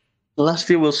 Last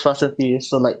year was Fast and Furious,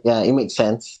 so like yeah, it makes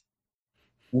sense.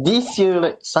 This year,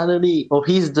 like suddenly,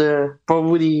 he's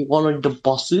probably one of the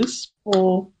bosses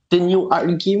for the new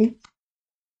art game.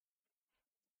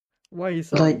 Why is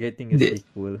he getting a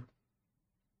sequel?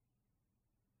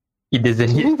 He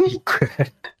doesn't need a sequel.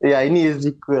 Yeah, I need a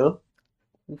sequel.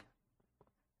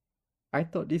 I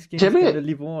thought this game is Damn it. gonna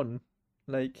live on.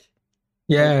 Like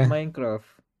Yeah. Minecraft.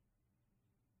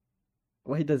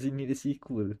 Why does it need a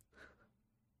sequel?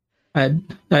 I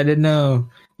don't know.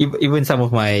 Even some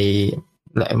of my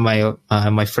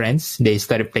my friends, they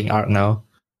started playing Ark now.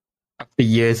 After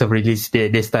years of release,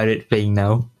 they started playing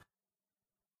now.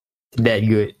 That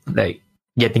good. Like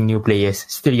getting new players.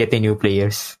 Still getting new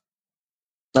players.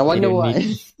 I wonder don't why.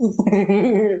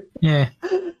 Yeah.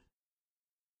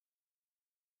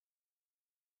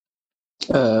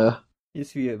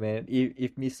 It's weird, man.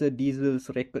 If Mr. Diesel's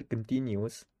record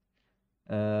continues,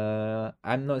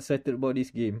 I'm not excited about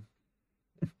this game.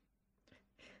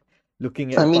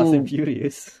 Looking at Fast and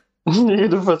Furious.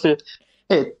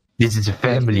 Hey, This is a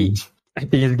family. I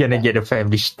think it's gonna get a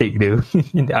family stake though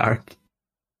in the Ark.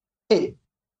 hey,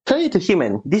 try to him,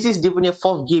 man. This is dia punya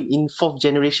fourth game in fourth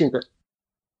generation, kan?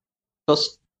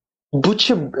 Because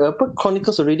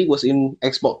Chronicles already was in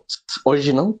Xbox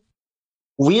original.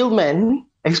 Wheelman,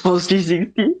 Xbox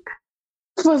 360.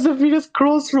 Fast and Furious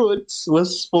Crossroads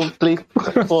was for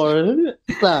Crossroads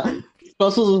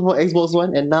was for Xbox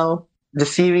One, and now the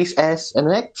Series S and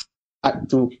X.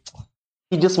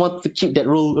 He just wants to keep that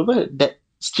that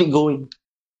streak going.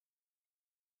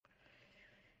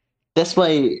 That's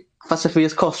why Fast and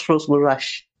Furious Crossroads will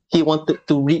rush. He wanted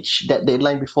to reach that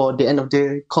deadline before the end of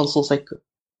the console cycle.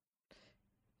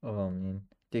 Oh man,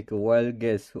 take a wild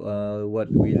guess.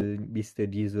 What will Mr.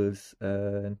 Diesel's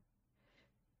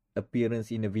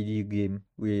appearance in a video game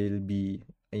will be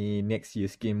in next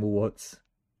year's Game Awards?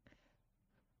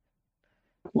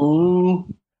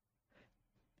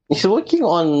 He's working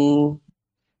on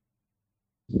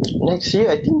next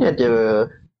year. I think that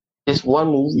there's one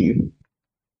movie.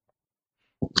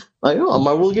 I know, a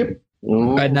Marvel game.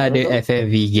 Another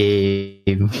FMV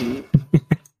game.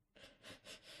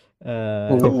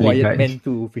 Quiet Man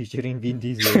 2 featuring Vin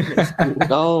Diesel.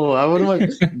 Oh, I wouldn't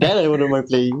mind that. I wouldn't mind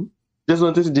playing. Just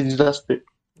want to see disaster.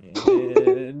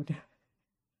 And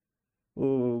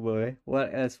oh boy,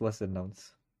 what else was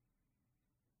announced?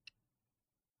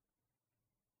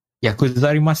 Yakuza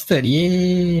Remastered,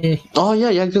 yay! Oh yeah,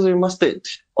 Yakuza Remastered.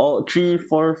 Oh, 3,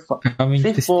 4, 5. Coming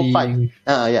 3, to 4, 5. Steam.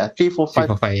 Yeah, 3, 4, 5. 3,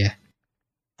 4, 5, yeah.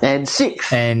 And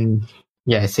 6. And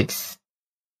yeah, 6.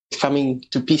 Coming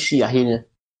to PC akhirnya.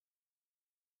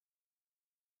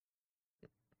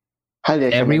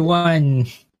 Highly recommended. Everyone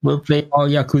will play all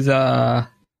Yakuza.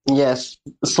 Yes,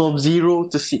 so 0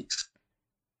 to 6.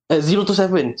 0 to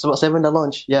 7. Sebab 7 dah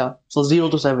launch. Yeah, so 0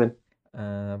 to 7.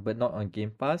 But not on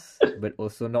Game Pass, but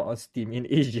also not on Steam in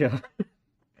Asia.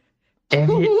 Damn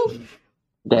it.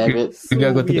 Damn it. So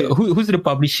Who's the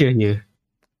publisher here?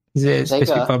 Is there a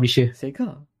specific publisher?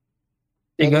 Sega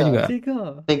juga?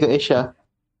 Sega Asia.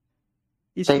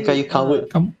 Sega, you coward.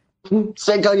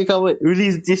 Sega, you coward.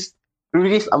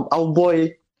 Release our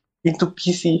boy into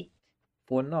PC.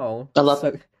 For now,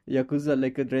 Yakuza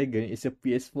Like a Dragon is a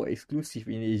PS4 exclusive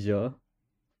in Asia.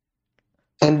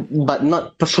 But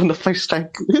not Persona 5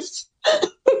 Strikers.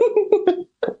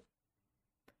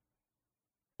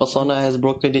 Persona has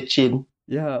broken the chain.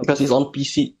 Yeah. Because it's on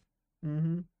PC.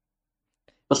 Mm-hmm.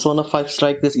 Persona 5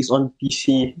 Strikers is on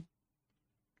PC.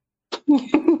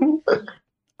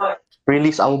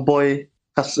 Release our boy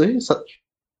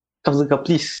Kasuga,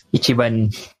 please. Ichiban.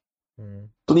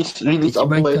 Please release our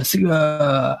boy.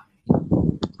 Kasuga.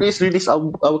 Please release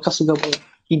our Kasuga boy.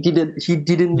 He didn't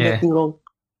do nothing wrong.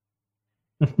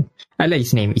 I like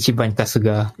his name, Ichiban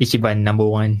Kasuga. Ichiban number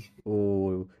 1.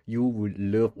 Oh, you would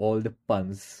love all the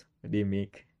puns they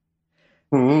make.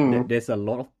 There's a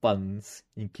lot of puns,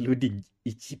 including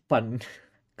Ichiban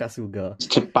Kasuga.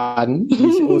 Ichiban.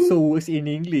 Which also works in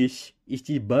English.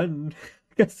 Ichiban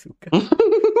Kasuga.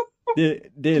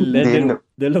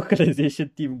 The localization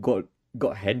team got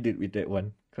handed with that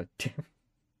one. God damn.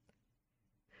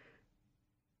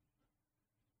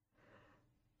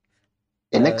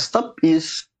 And next up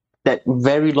is that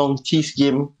very long tease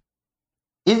game.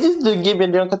 Is this the game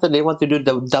yang dia kata they want to do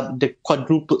the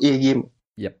quadruple A game?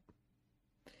 Yep.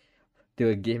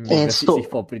 The game Mega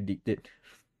 64 predicted.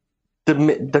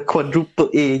 The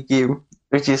quadruple A game,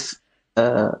 which is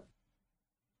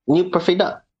New Perfect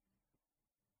Dark.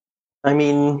 I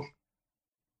mean,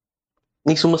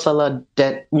 ni semua salah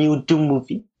that new Doom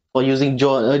movie for using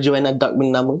Joanna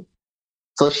Darkman nama.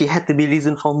 So she had to be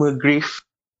risen from her grave.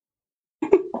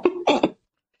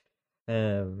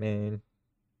 Man.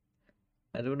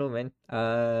 I don't know, man.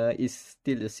 It's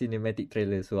still a cinematic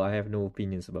trailer, so I have no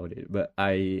opinions about it. But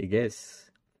I guess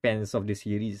fans of the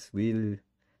series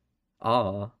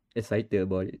are excited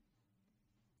about it.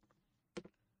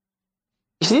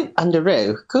 Is it under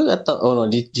Rare? Atau, oh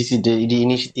no, this is the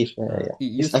initiative. It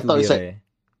used to be Rare.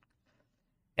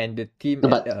 And the team,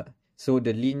 so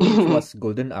the lineage was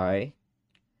GoldenEye,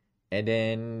 and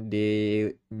then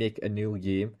they make a new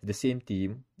game. The same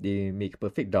team, they make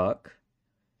Perfect Dark,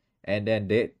 and then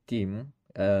that team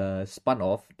spun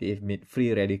off. They made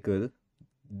Free Radical.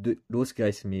 Those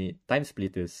guys made Time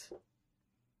Splitters.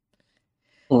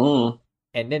 And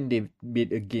then they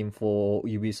made a game for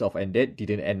Ubisoft, and that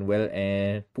didn't end well,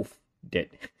 and poof, dead.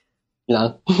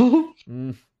 Yeah.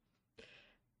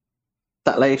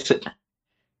 Tak like it.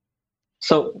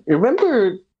 So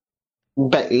remember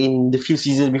back in the few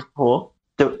seasons before,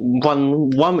 the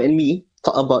one Wam and me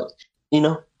talk about,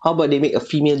 how about they make a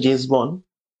female James Bond?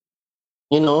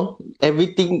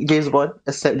 Everything James Bond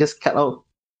except just cut out.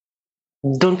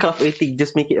 Don't cut off anything,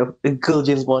 just make it a girl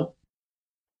James Bond.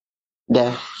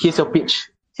 There, here's your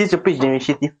pitch. Here's your pitch, the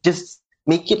initiative. Just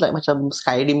make it like macam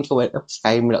Skyrim or whatever,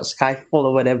 Skyfall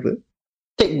or whatever.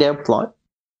 Take their plot.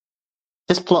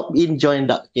 Just plop in, join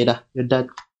that. Okay, dah. You're done.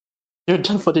 You're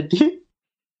done for the day.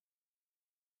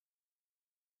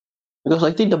 Because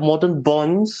I think the modern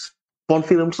Bond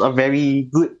films are very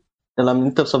good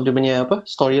in terms of the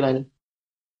storyline.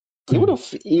 It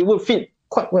would fit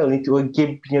quite well into a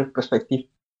game perspective,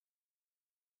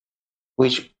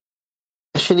 which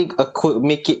actually could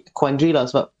make it quandary lah.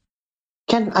 Sebab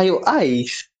can IO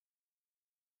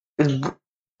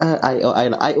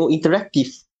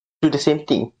Interactive do the same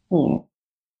thing?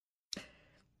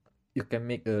 You can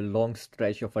make a long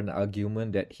stretch of an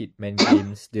argument that Hitman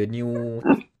games, the new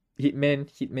Hitman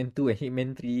 2 and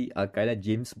Hitman 3 are kind of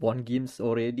James Bond games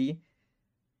already,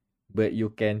 but you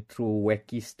can throw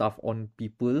wacky stuff on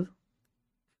people.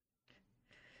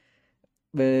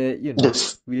 But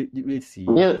we'll see.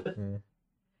 Yeah.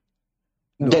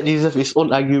 That deserves its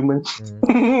own argument.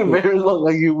 Very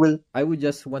long argument. I would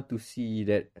just want to see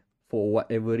that for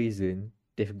whatever reason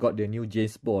they've got the new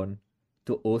James Bond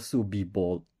to also be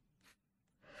bald.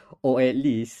 Or at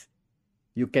least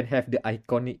you can have the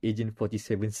iconic Agent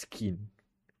 47 skin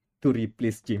to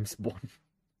replace James Bond.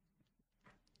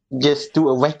 Just do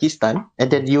a wacky stunt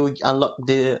and then you unlock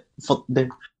the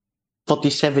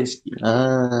 47 skin.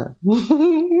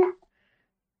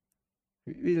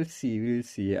 We'll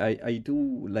see. I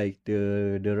do like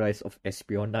the rise of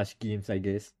espionage games, I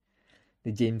guess.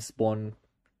 The James Bond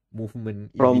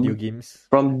movement in video games.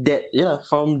 From that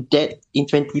in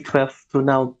 2012 to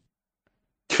now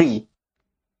 3.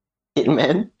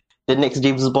 Hitman, the next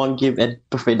James Bond game, and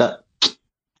Perfect Dark.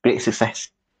 Great success.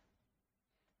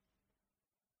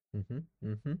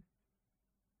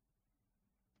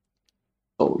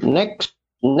 So next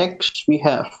we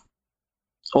have,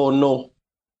 oh no,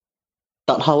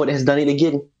 Todd Howard has done it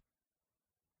again.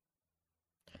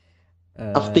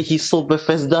 After he sold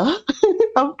Bethesda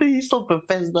to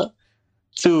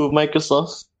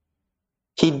Microsoft,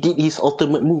 he did his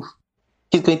ultimate move.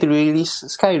 He's going to release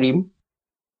Skyrim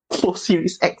for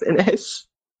Series X and S.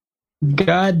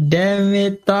 God damn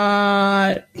it,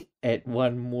 Todd! Add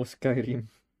one more Skyrim.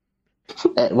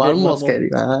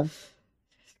 Skyrim.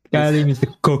 Skyrim is a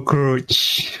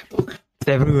cockroach. It's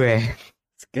everywhere.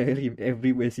 Skyrim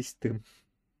everywhere system.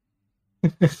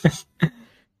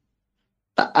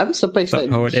 I'm surprised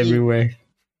everywhere.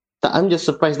 I'm just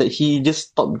surprised that he just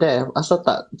stopped there. Asal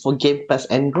tak for Game Pass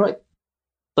Android,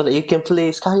 so that you can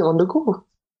play Skyrim on the go.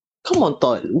 Come on,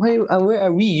 Todd. Where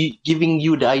are we giving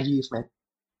you the ideas, man?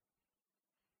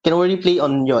 You can already play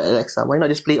on your Alexa. Why not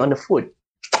just play on the phone?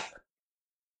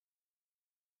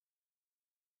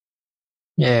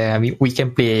 Yeah, I mean, we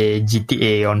can play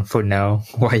GTA on phone now.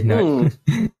 Why not?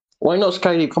 Why not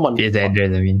Skyrim? Come on. It's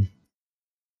address,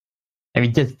 I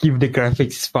mean, just give the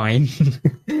graphics fine.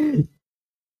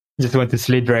 Just want to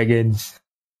slay dragons.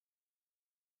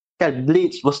 God,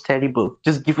 Blades was terrible.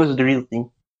 Just give us the real thing.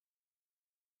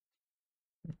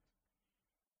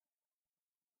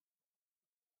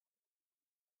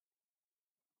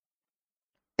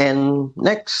 And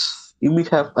next, we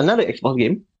have another Xbox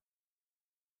game.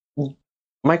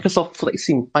 Microsoft Flight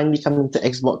Sim finally coming to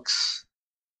Xbox.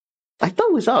 I thought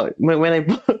it was out when I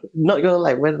not gonna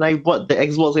lie, when I bought the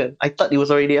Xbox, I thought it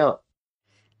was already out.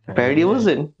 Apparently, it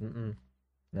wasn't.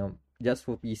 No, just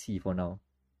for PC for now.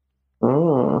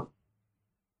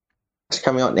 It's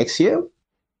coming out next year,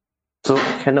 so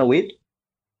cannot wait.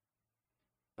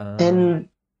 And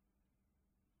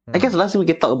I guess lastly we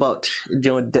can talk about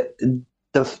the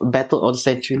battle of the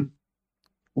century,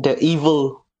 the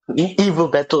evil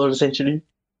battle of the century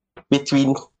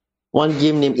between one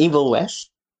game named Evil West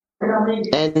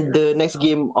and the next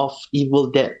game of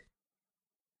Evil Dead.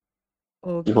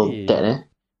 Okay. Evil Dead,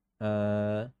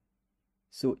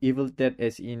 So Evil Dead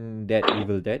as in Dead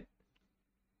Evil Dead?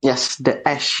 Yes, the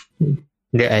Ash.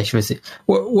 The Ash was it.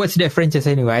 What's that franchise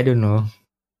anyway? I don't know.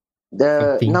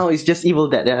 Something. Now it's just Evil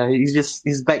Dead.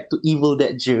 He's back to Evil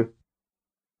Dead Jew.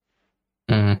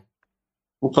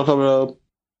 Because of the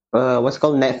what's it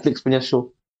called, Netflix punya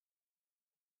show.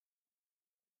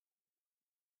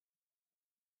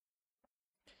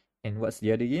 And what's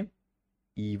the other game?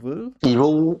 Evil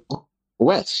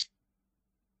West.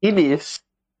 It is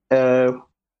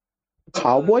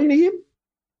cowboy game.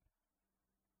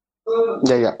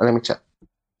 Yeah. Let me check.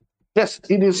 Yes,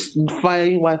 it is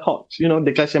Firing Wild Hawks. You know,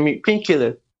 the guys that make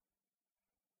Painkiller.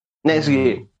 Next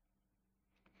game.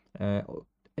 I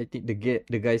think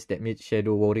the guys that made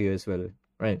Shadow Warrior as well,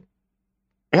 right?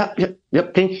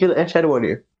 Yep. Painkiller and Shadow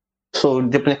Warrior. So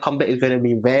the combat is gonna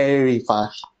be very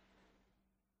fast.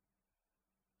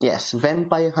 Yes,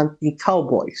 vampire hunting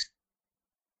cowboys.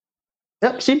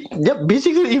 Yep,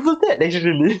 basically Evil Dead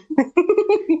actually.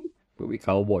 But with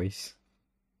cowboys.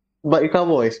 But with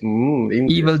cowboys.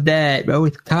 Evil Dead, but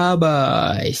with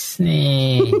cowboys. Such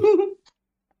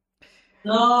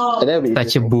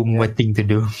a boomer thing to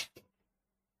do.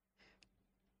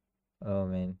 Oh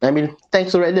man. I mean,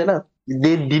 thanks to Reddit lah.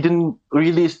 They didn't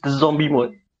release the zombie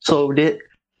mode. So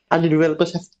other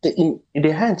developers have it in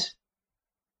their hands.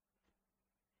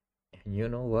 You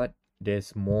know what?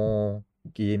 There's more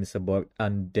games about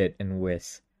Undead and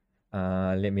West.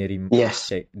 Let me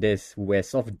check. There's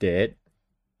West of Dead,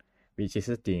 which is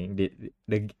a thing.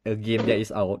 A game that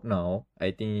is out now.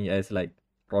 I think it's like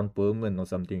Ron Perlman or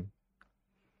something.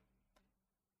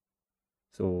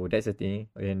 So that's a thing.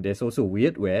 And there's also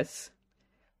Weird West,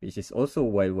 which is also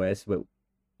Wild West but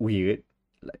weird.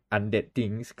 Like undead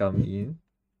things come in.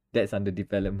 That's under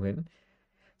development.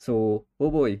 So, oh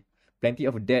boy, plenty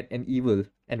of Dead and Evil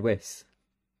and West.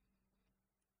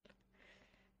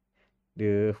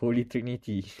 The Holy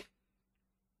Trinity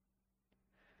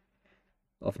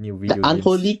of new video games.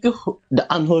 The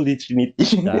Unholy Trinity.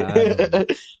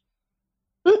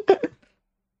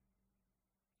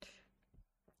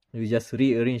 You just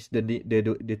rearrange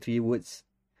the three words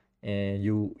and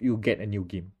you get a new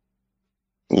game.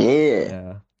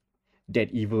 Yeah.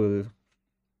 Dead Evil,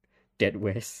 Dead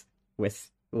West.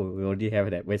 Oh, we already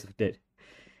have that, West of Dead.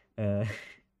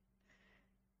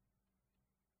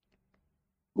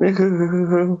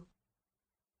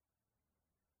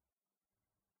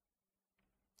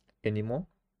 Any more?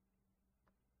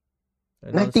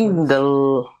 I think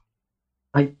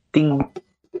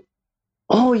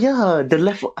oh yeah,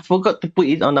 I forgot to put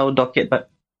it on our docket, but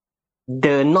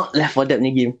the not Left 4 Dead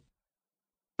game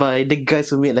by the guys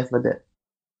who made Left 4 Dead.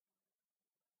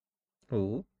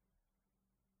 Oh.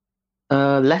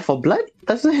 Left 4 Blood?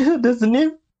 That's the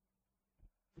name.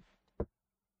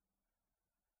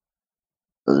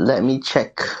 Let me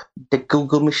check the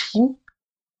Google machine.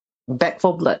 Back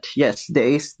 4 Blood. Yes, there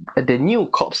is the new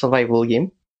co-op survival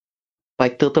game by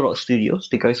Turtle Rock Studios,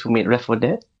 the guys who made Left 4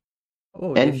 Dead.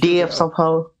 Oh, and they have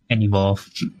somehow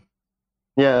evolved.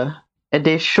 Yeah, and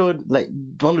they showed like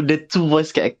one of the two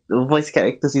voice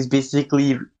characters is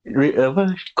basically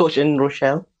Coach and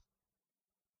Rochelle.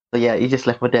 So yeah, it's just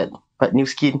Left 4 Dead, but new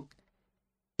skin.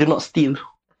 Do not steal.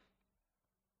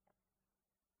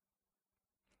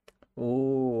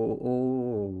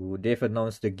 Oh, they've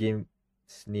announced the game's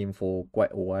name for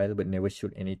quite a while, but never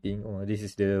showed anything. Oh, this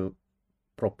is the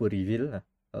proper reveal.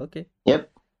 Okay. Yep.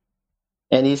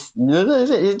 And it's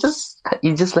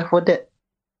just Left 4 Dead,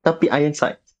 tapi Iron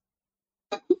Sights.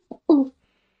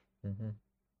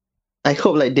 I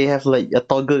hope like they have like a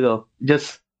toggle of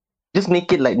just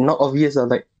make it like not obvious or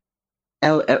like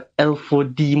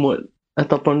L4D mode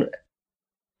ataupun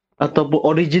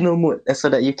original mode so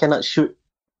that you cannot shoot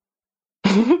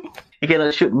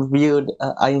via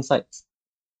iron sights.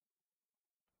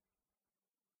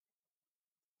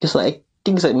 Just like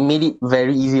things like made it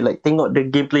very easy. Like tengok the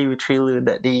gameplay trailer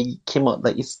that they came out,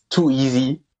 like it's too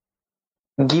easy.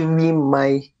 Give me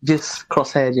my just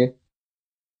crosshair je.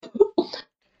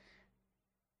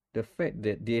 The fact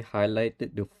that they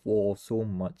highlighted the 4 so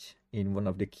much in one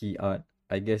of the key art,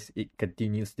 I guess it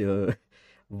continues the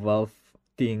Valve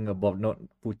thing about not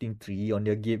putting 3 on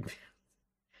their game.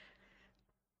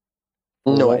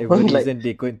 For whatever reason,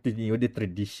 they continue the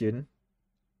tradition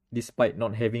despite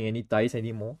not having any ties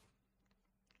anymore.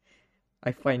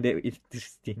 I find that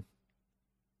interesting.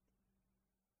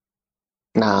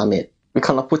 Nah, mate. We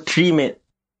cannot put 3, mate.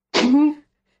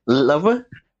 Lover?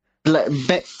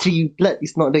 Back 3 blood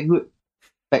is not that good.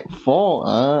 Back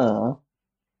 4,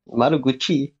 Maru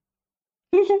Gucci.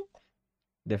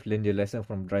 They've learned their lesson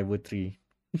from Driver 3.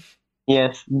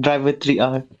 Yes, Driver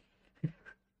 3R.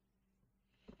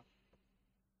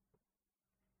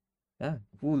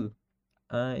 Cool.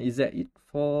 Is that it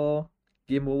for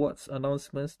Game Awards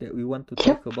announcements that we want to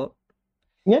talk about?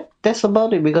 Yeah, that's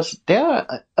about it because there are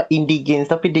indie games,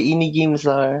 tapi the indie games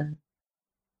are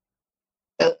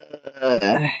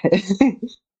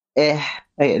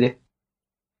ayat dia.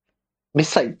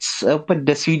 Besides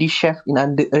the Swedish Chef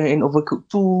in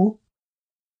Overcooked 2,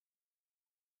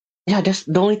 yeah, that's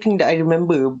the only thing that I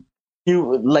remember.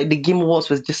 Like the Game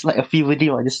Awards was just like a fever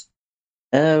dream. I just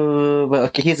but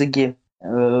okay, here's a game.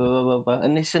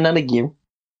 And it's another game.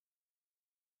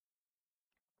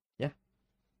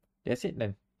 That's it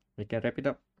then. We can wrap it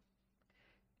up.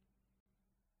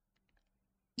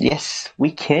 Yes,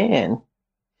 we can.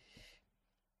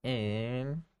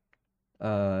 And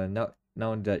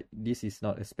now that this is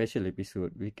not a special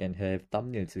episode, we can have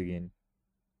thumbnails again.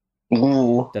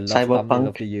 Ooh, The last thumbnail of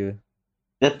Cyberpunk. the year.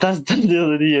 That's the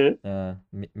deal of the year.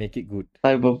 Make it good.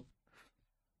 Cyberpunk,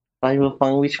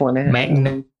 which one?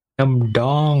 Magnum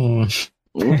Dong.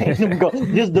 Magnum God.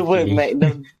 Just the word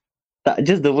Magnum.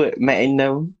 Just the word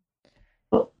Magnum.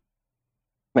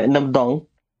 Magnum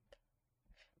Dong.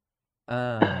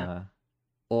 Or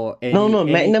any, No,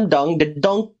 Magnum Dong.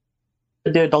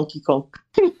 The Donkey Kong.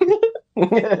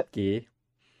 Okay.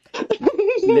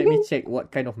 Let me check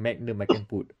what kind of Magnum I can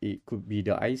put. It could be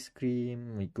the ice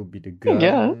cream. It could be the gun.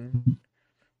 Yeah.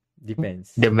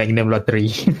 Depends. The Magnum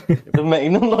Lottery. The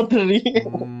Magnum Lottery.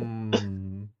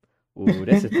 Oh,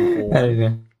 that's a I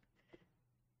don't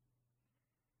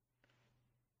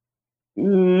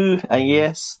two-for-one. I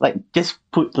guess like just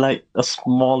put like a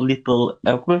small little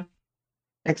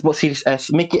Xbox Series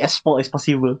S. Make it as small as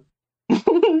possible.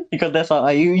 Because that's how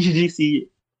I usually see it.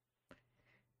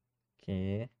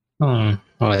 Okay.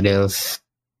 What else?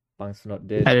 Punk's not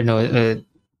dead. I don't know. I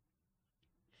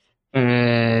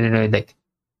don't know, like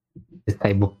the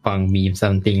Cyberpunk meme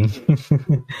something.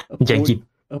 Janky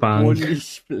A Punk.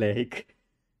 Polish flag.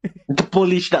 The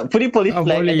Polish, that pretty Polish Oh,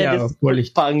 flag, Polish, and then yeah, there's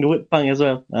Polish. the word punk as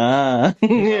well. Yep.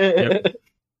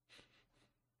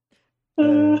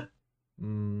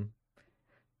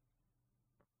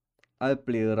 I'll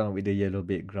play around with the yellow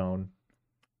background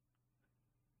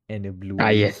and the blue.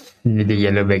 Yes, the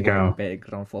yellow background.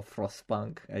 Background for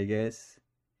Frostpunk, I guess.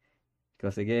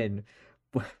 Because again,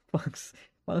 Punk's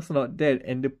not dead,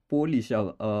 and the Polish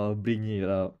are bringing it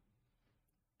out.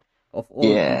 Of all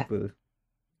people,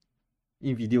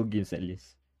 in video games at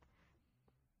least.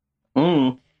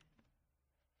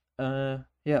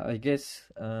 Yeah, I guess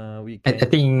we can. I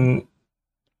think.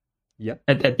 Yeah.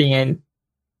 I think, and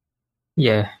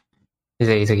yeah,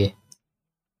 it's okay.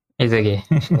 It's okay.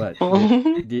 What?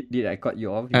 Did I cut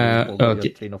you off? You forgot okay.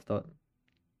 your train of thought.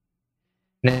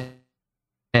 Yeah.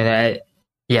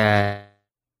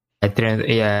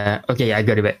 Okay, I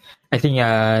got it back. I think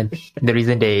the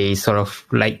reason they sort of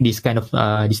like this kind of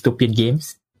dystopian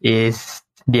games is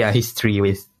their history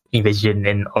with invasion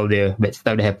and all the bad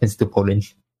stuff that happens to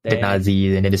Poland, the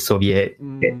Nazis and then the Soviet,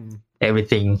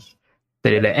 everything. So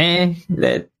they're like,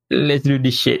 let's do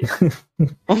this shit.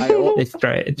 Let's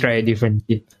try a different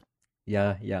shit.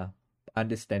 Yeah,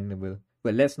 understandable.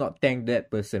 But let's not thank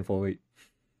that person for it.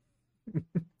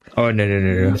 Oh no.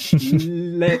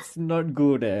 Let's not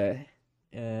go there.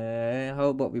 How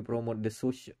about we promote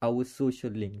our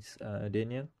social links,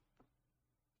 Daniel?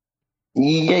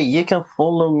 Yeah, you can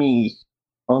follow me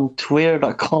on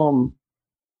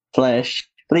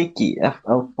twitter.com/flaky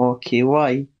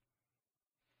FL4KY,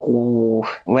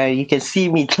 where you can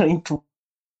see me trying to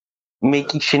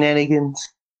making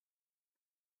shenanigans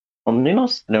on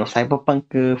Cyberpunk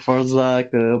ke, Forza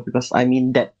ke, because I'm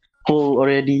in that hole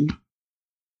already.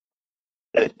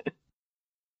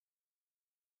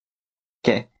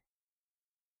 Okay.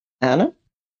 Anna?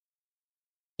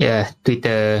 Yeah,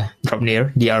 Twitter drop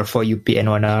near DR4UP and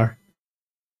 1R.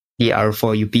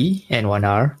 DR4UP and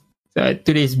 1R. So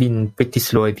today's been pretty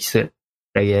slow episode.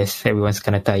 I guess everyone's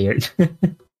kind of tired.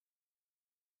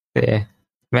 Yeah.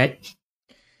 Meck?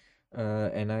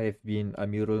 And I have been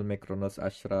Amirul Mekronos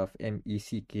Ashraf,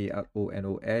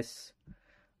 MECKRONOS.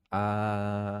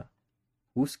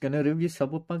 Who's gonna review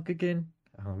Cyberpunk again?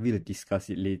 We'll discuss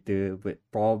it later, but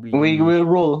probably We will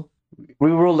roll.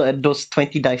 We roll those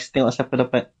 20 dice. Tengok siapa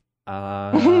dapat.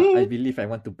 I believe I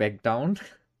want to back down.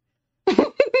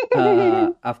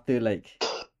 After I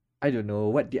don't know,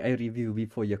 what did I review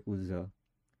before Yakuza?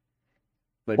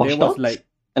 But Watch there was Dogs?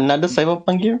 Another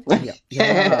Cyberpunk game?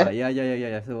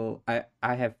 Yeah. So I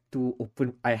had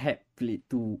played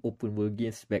 2 open world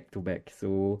games back to back.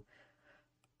 So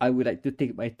I would like to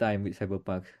take my time with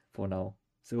Cyberpunk for now.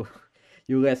 So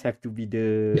you guys have to be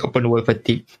the open world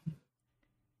fatigue.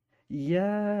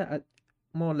 Yeah,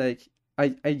 more like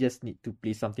I just need to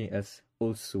play something else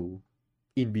also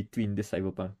in between the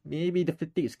Cyberpunk. Maybe the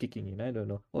fatigue is kicking in, I don't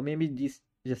know. Or maybe this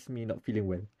just me not feeling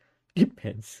well.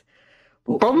 Depends.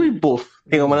 Probably both.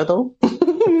 Tengok mana tahu. A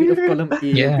bit of column A,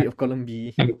 Yeah. a bit of column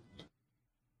B.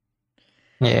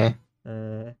 Yeah.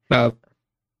 Uh,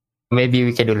 Maybe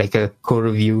we can do like a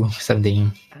co-review,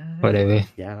 something, whatever.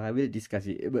 Yeah, I will discuss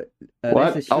it. But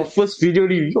What? rest Our assured, first video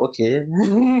review? Okay.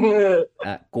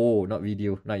 not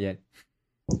video, not yet.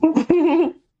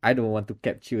 I don't want to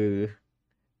capture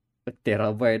a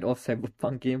terabyte of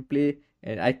Cyberpunk gameplay,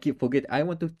 and I keep forget. I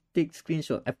want to take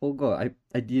screenshot. I forgot.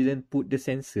 I didn't put the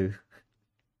sensor.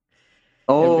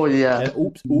 Oh yeah.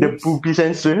 Oops. The poopy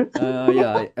sensor.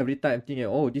 Yeah. Every time I'm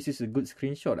thinking, oh, this is a good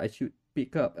screenshot. I should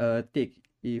take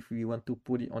if we want to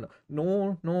put it on.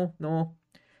 No.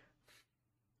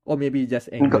 Or maybe just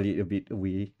angle it a bit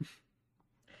away.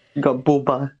 Got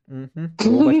boba.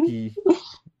 Boba tea.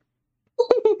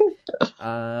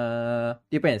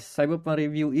 Depends. Cyberpunk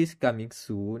review is coming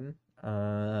soon.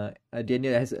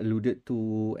 Daniel has alluded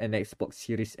to an Xbox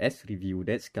Series S review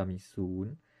that's coming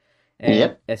soon.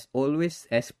 And as always,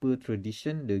 as per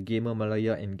tradition, the Gamer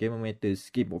Malaya and Gamer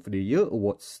Matters Game of the Year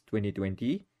Awards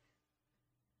 2020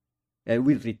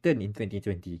 will return in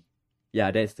 2020.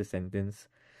 Yeah, that's the sentence.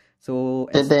 So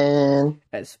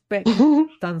expect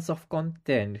tons of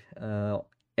content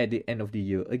at the end of the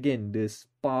year. Again, the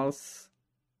sparse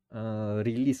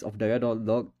release of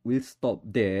dia.log will stop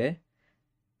there,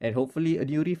 and hopefully a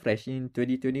new refresh in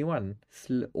 2021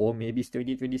 or maybe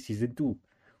 2020 season 2.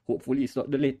 Hopefully it's not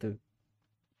the later.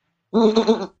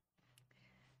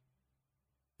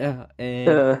 Yeah,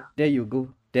 and there you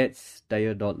go. That's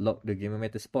dia.log, the Gamer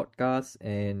Matters podcast,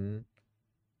 and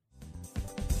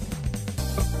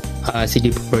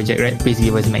CD Projekt Red, please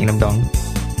give us Magnum Dong.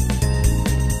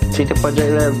 CD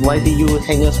Projekt Red, why did you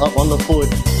hang us up on the phone?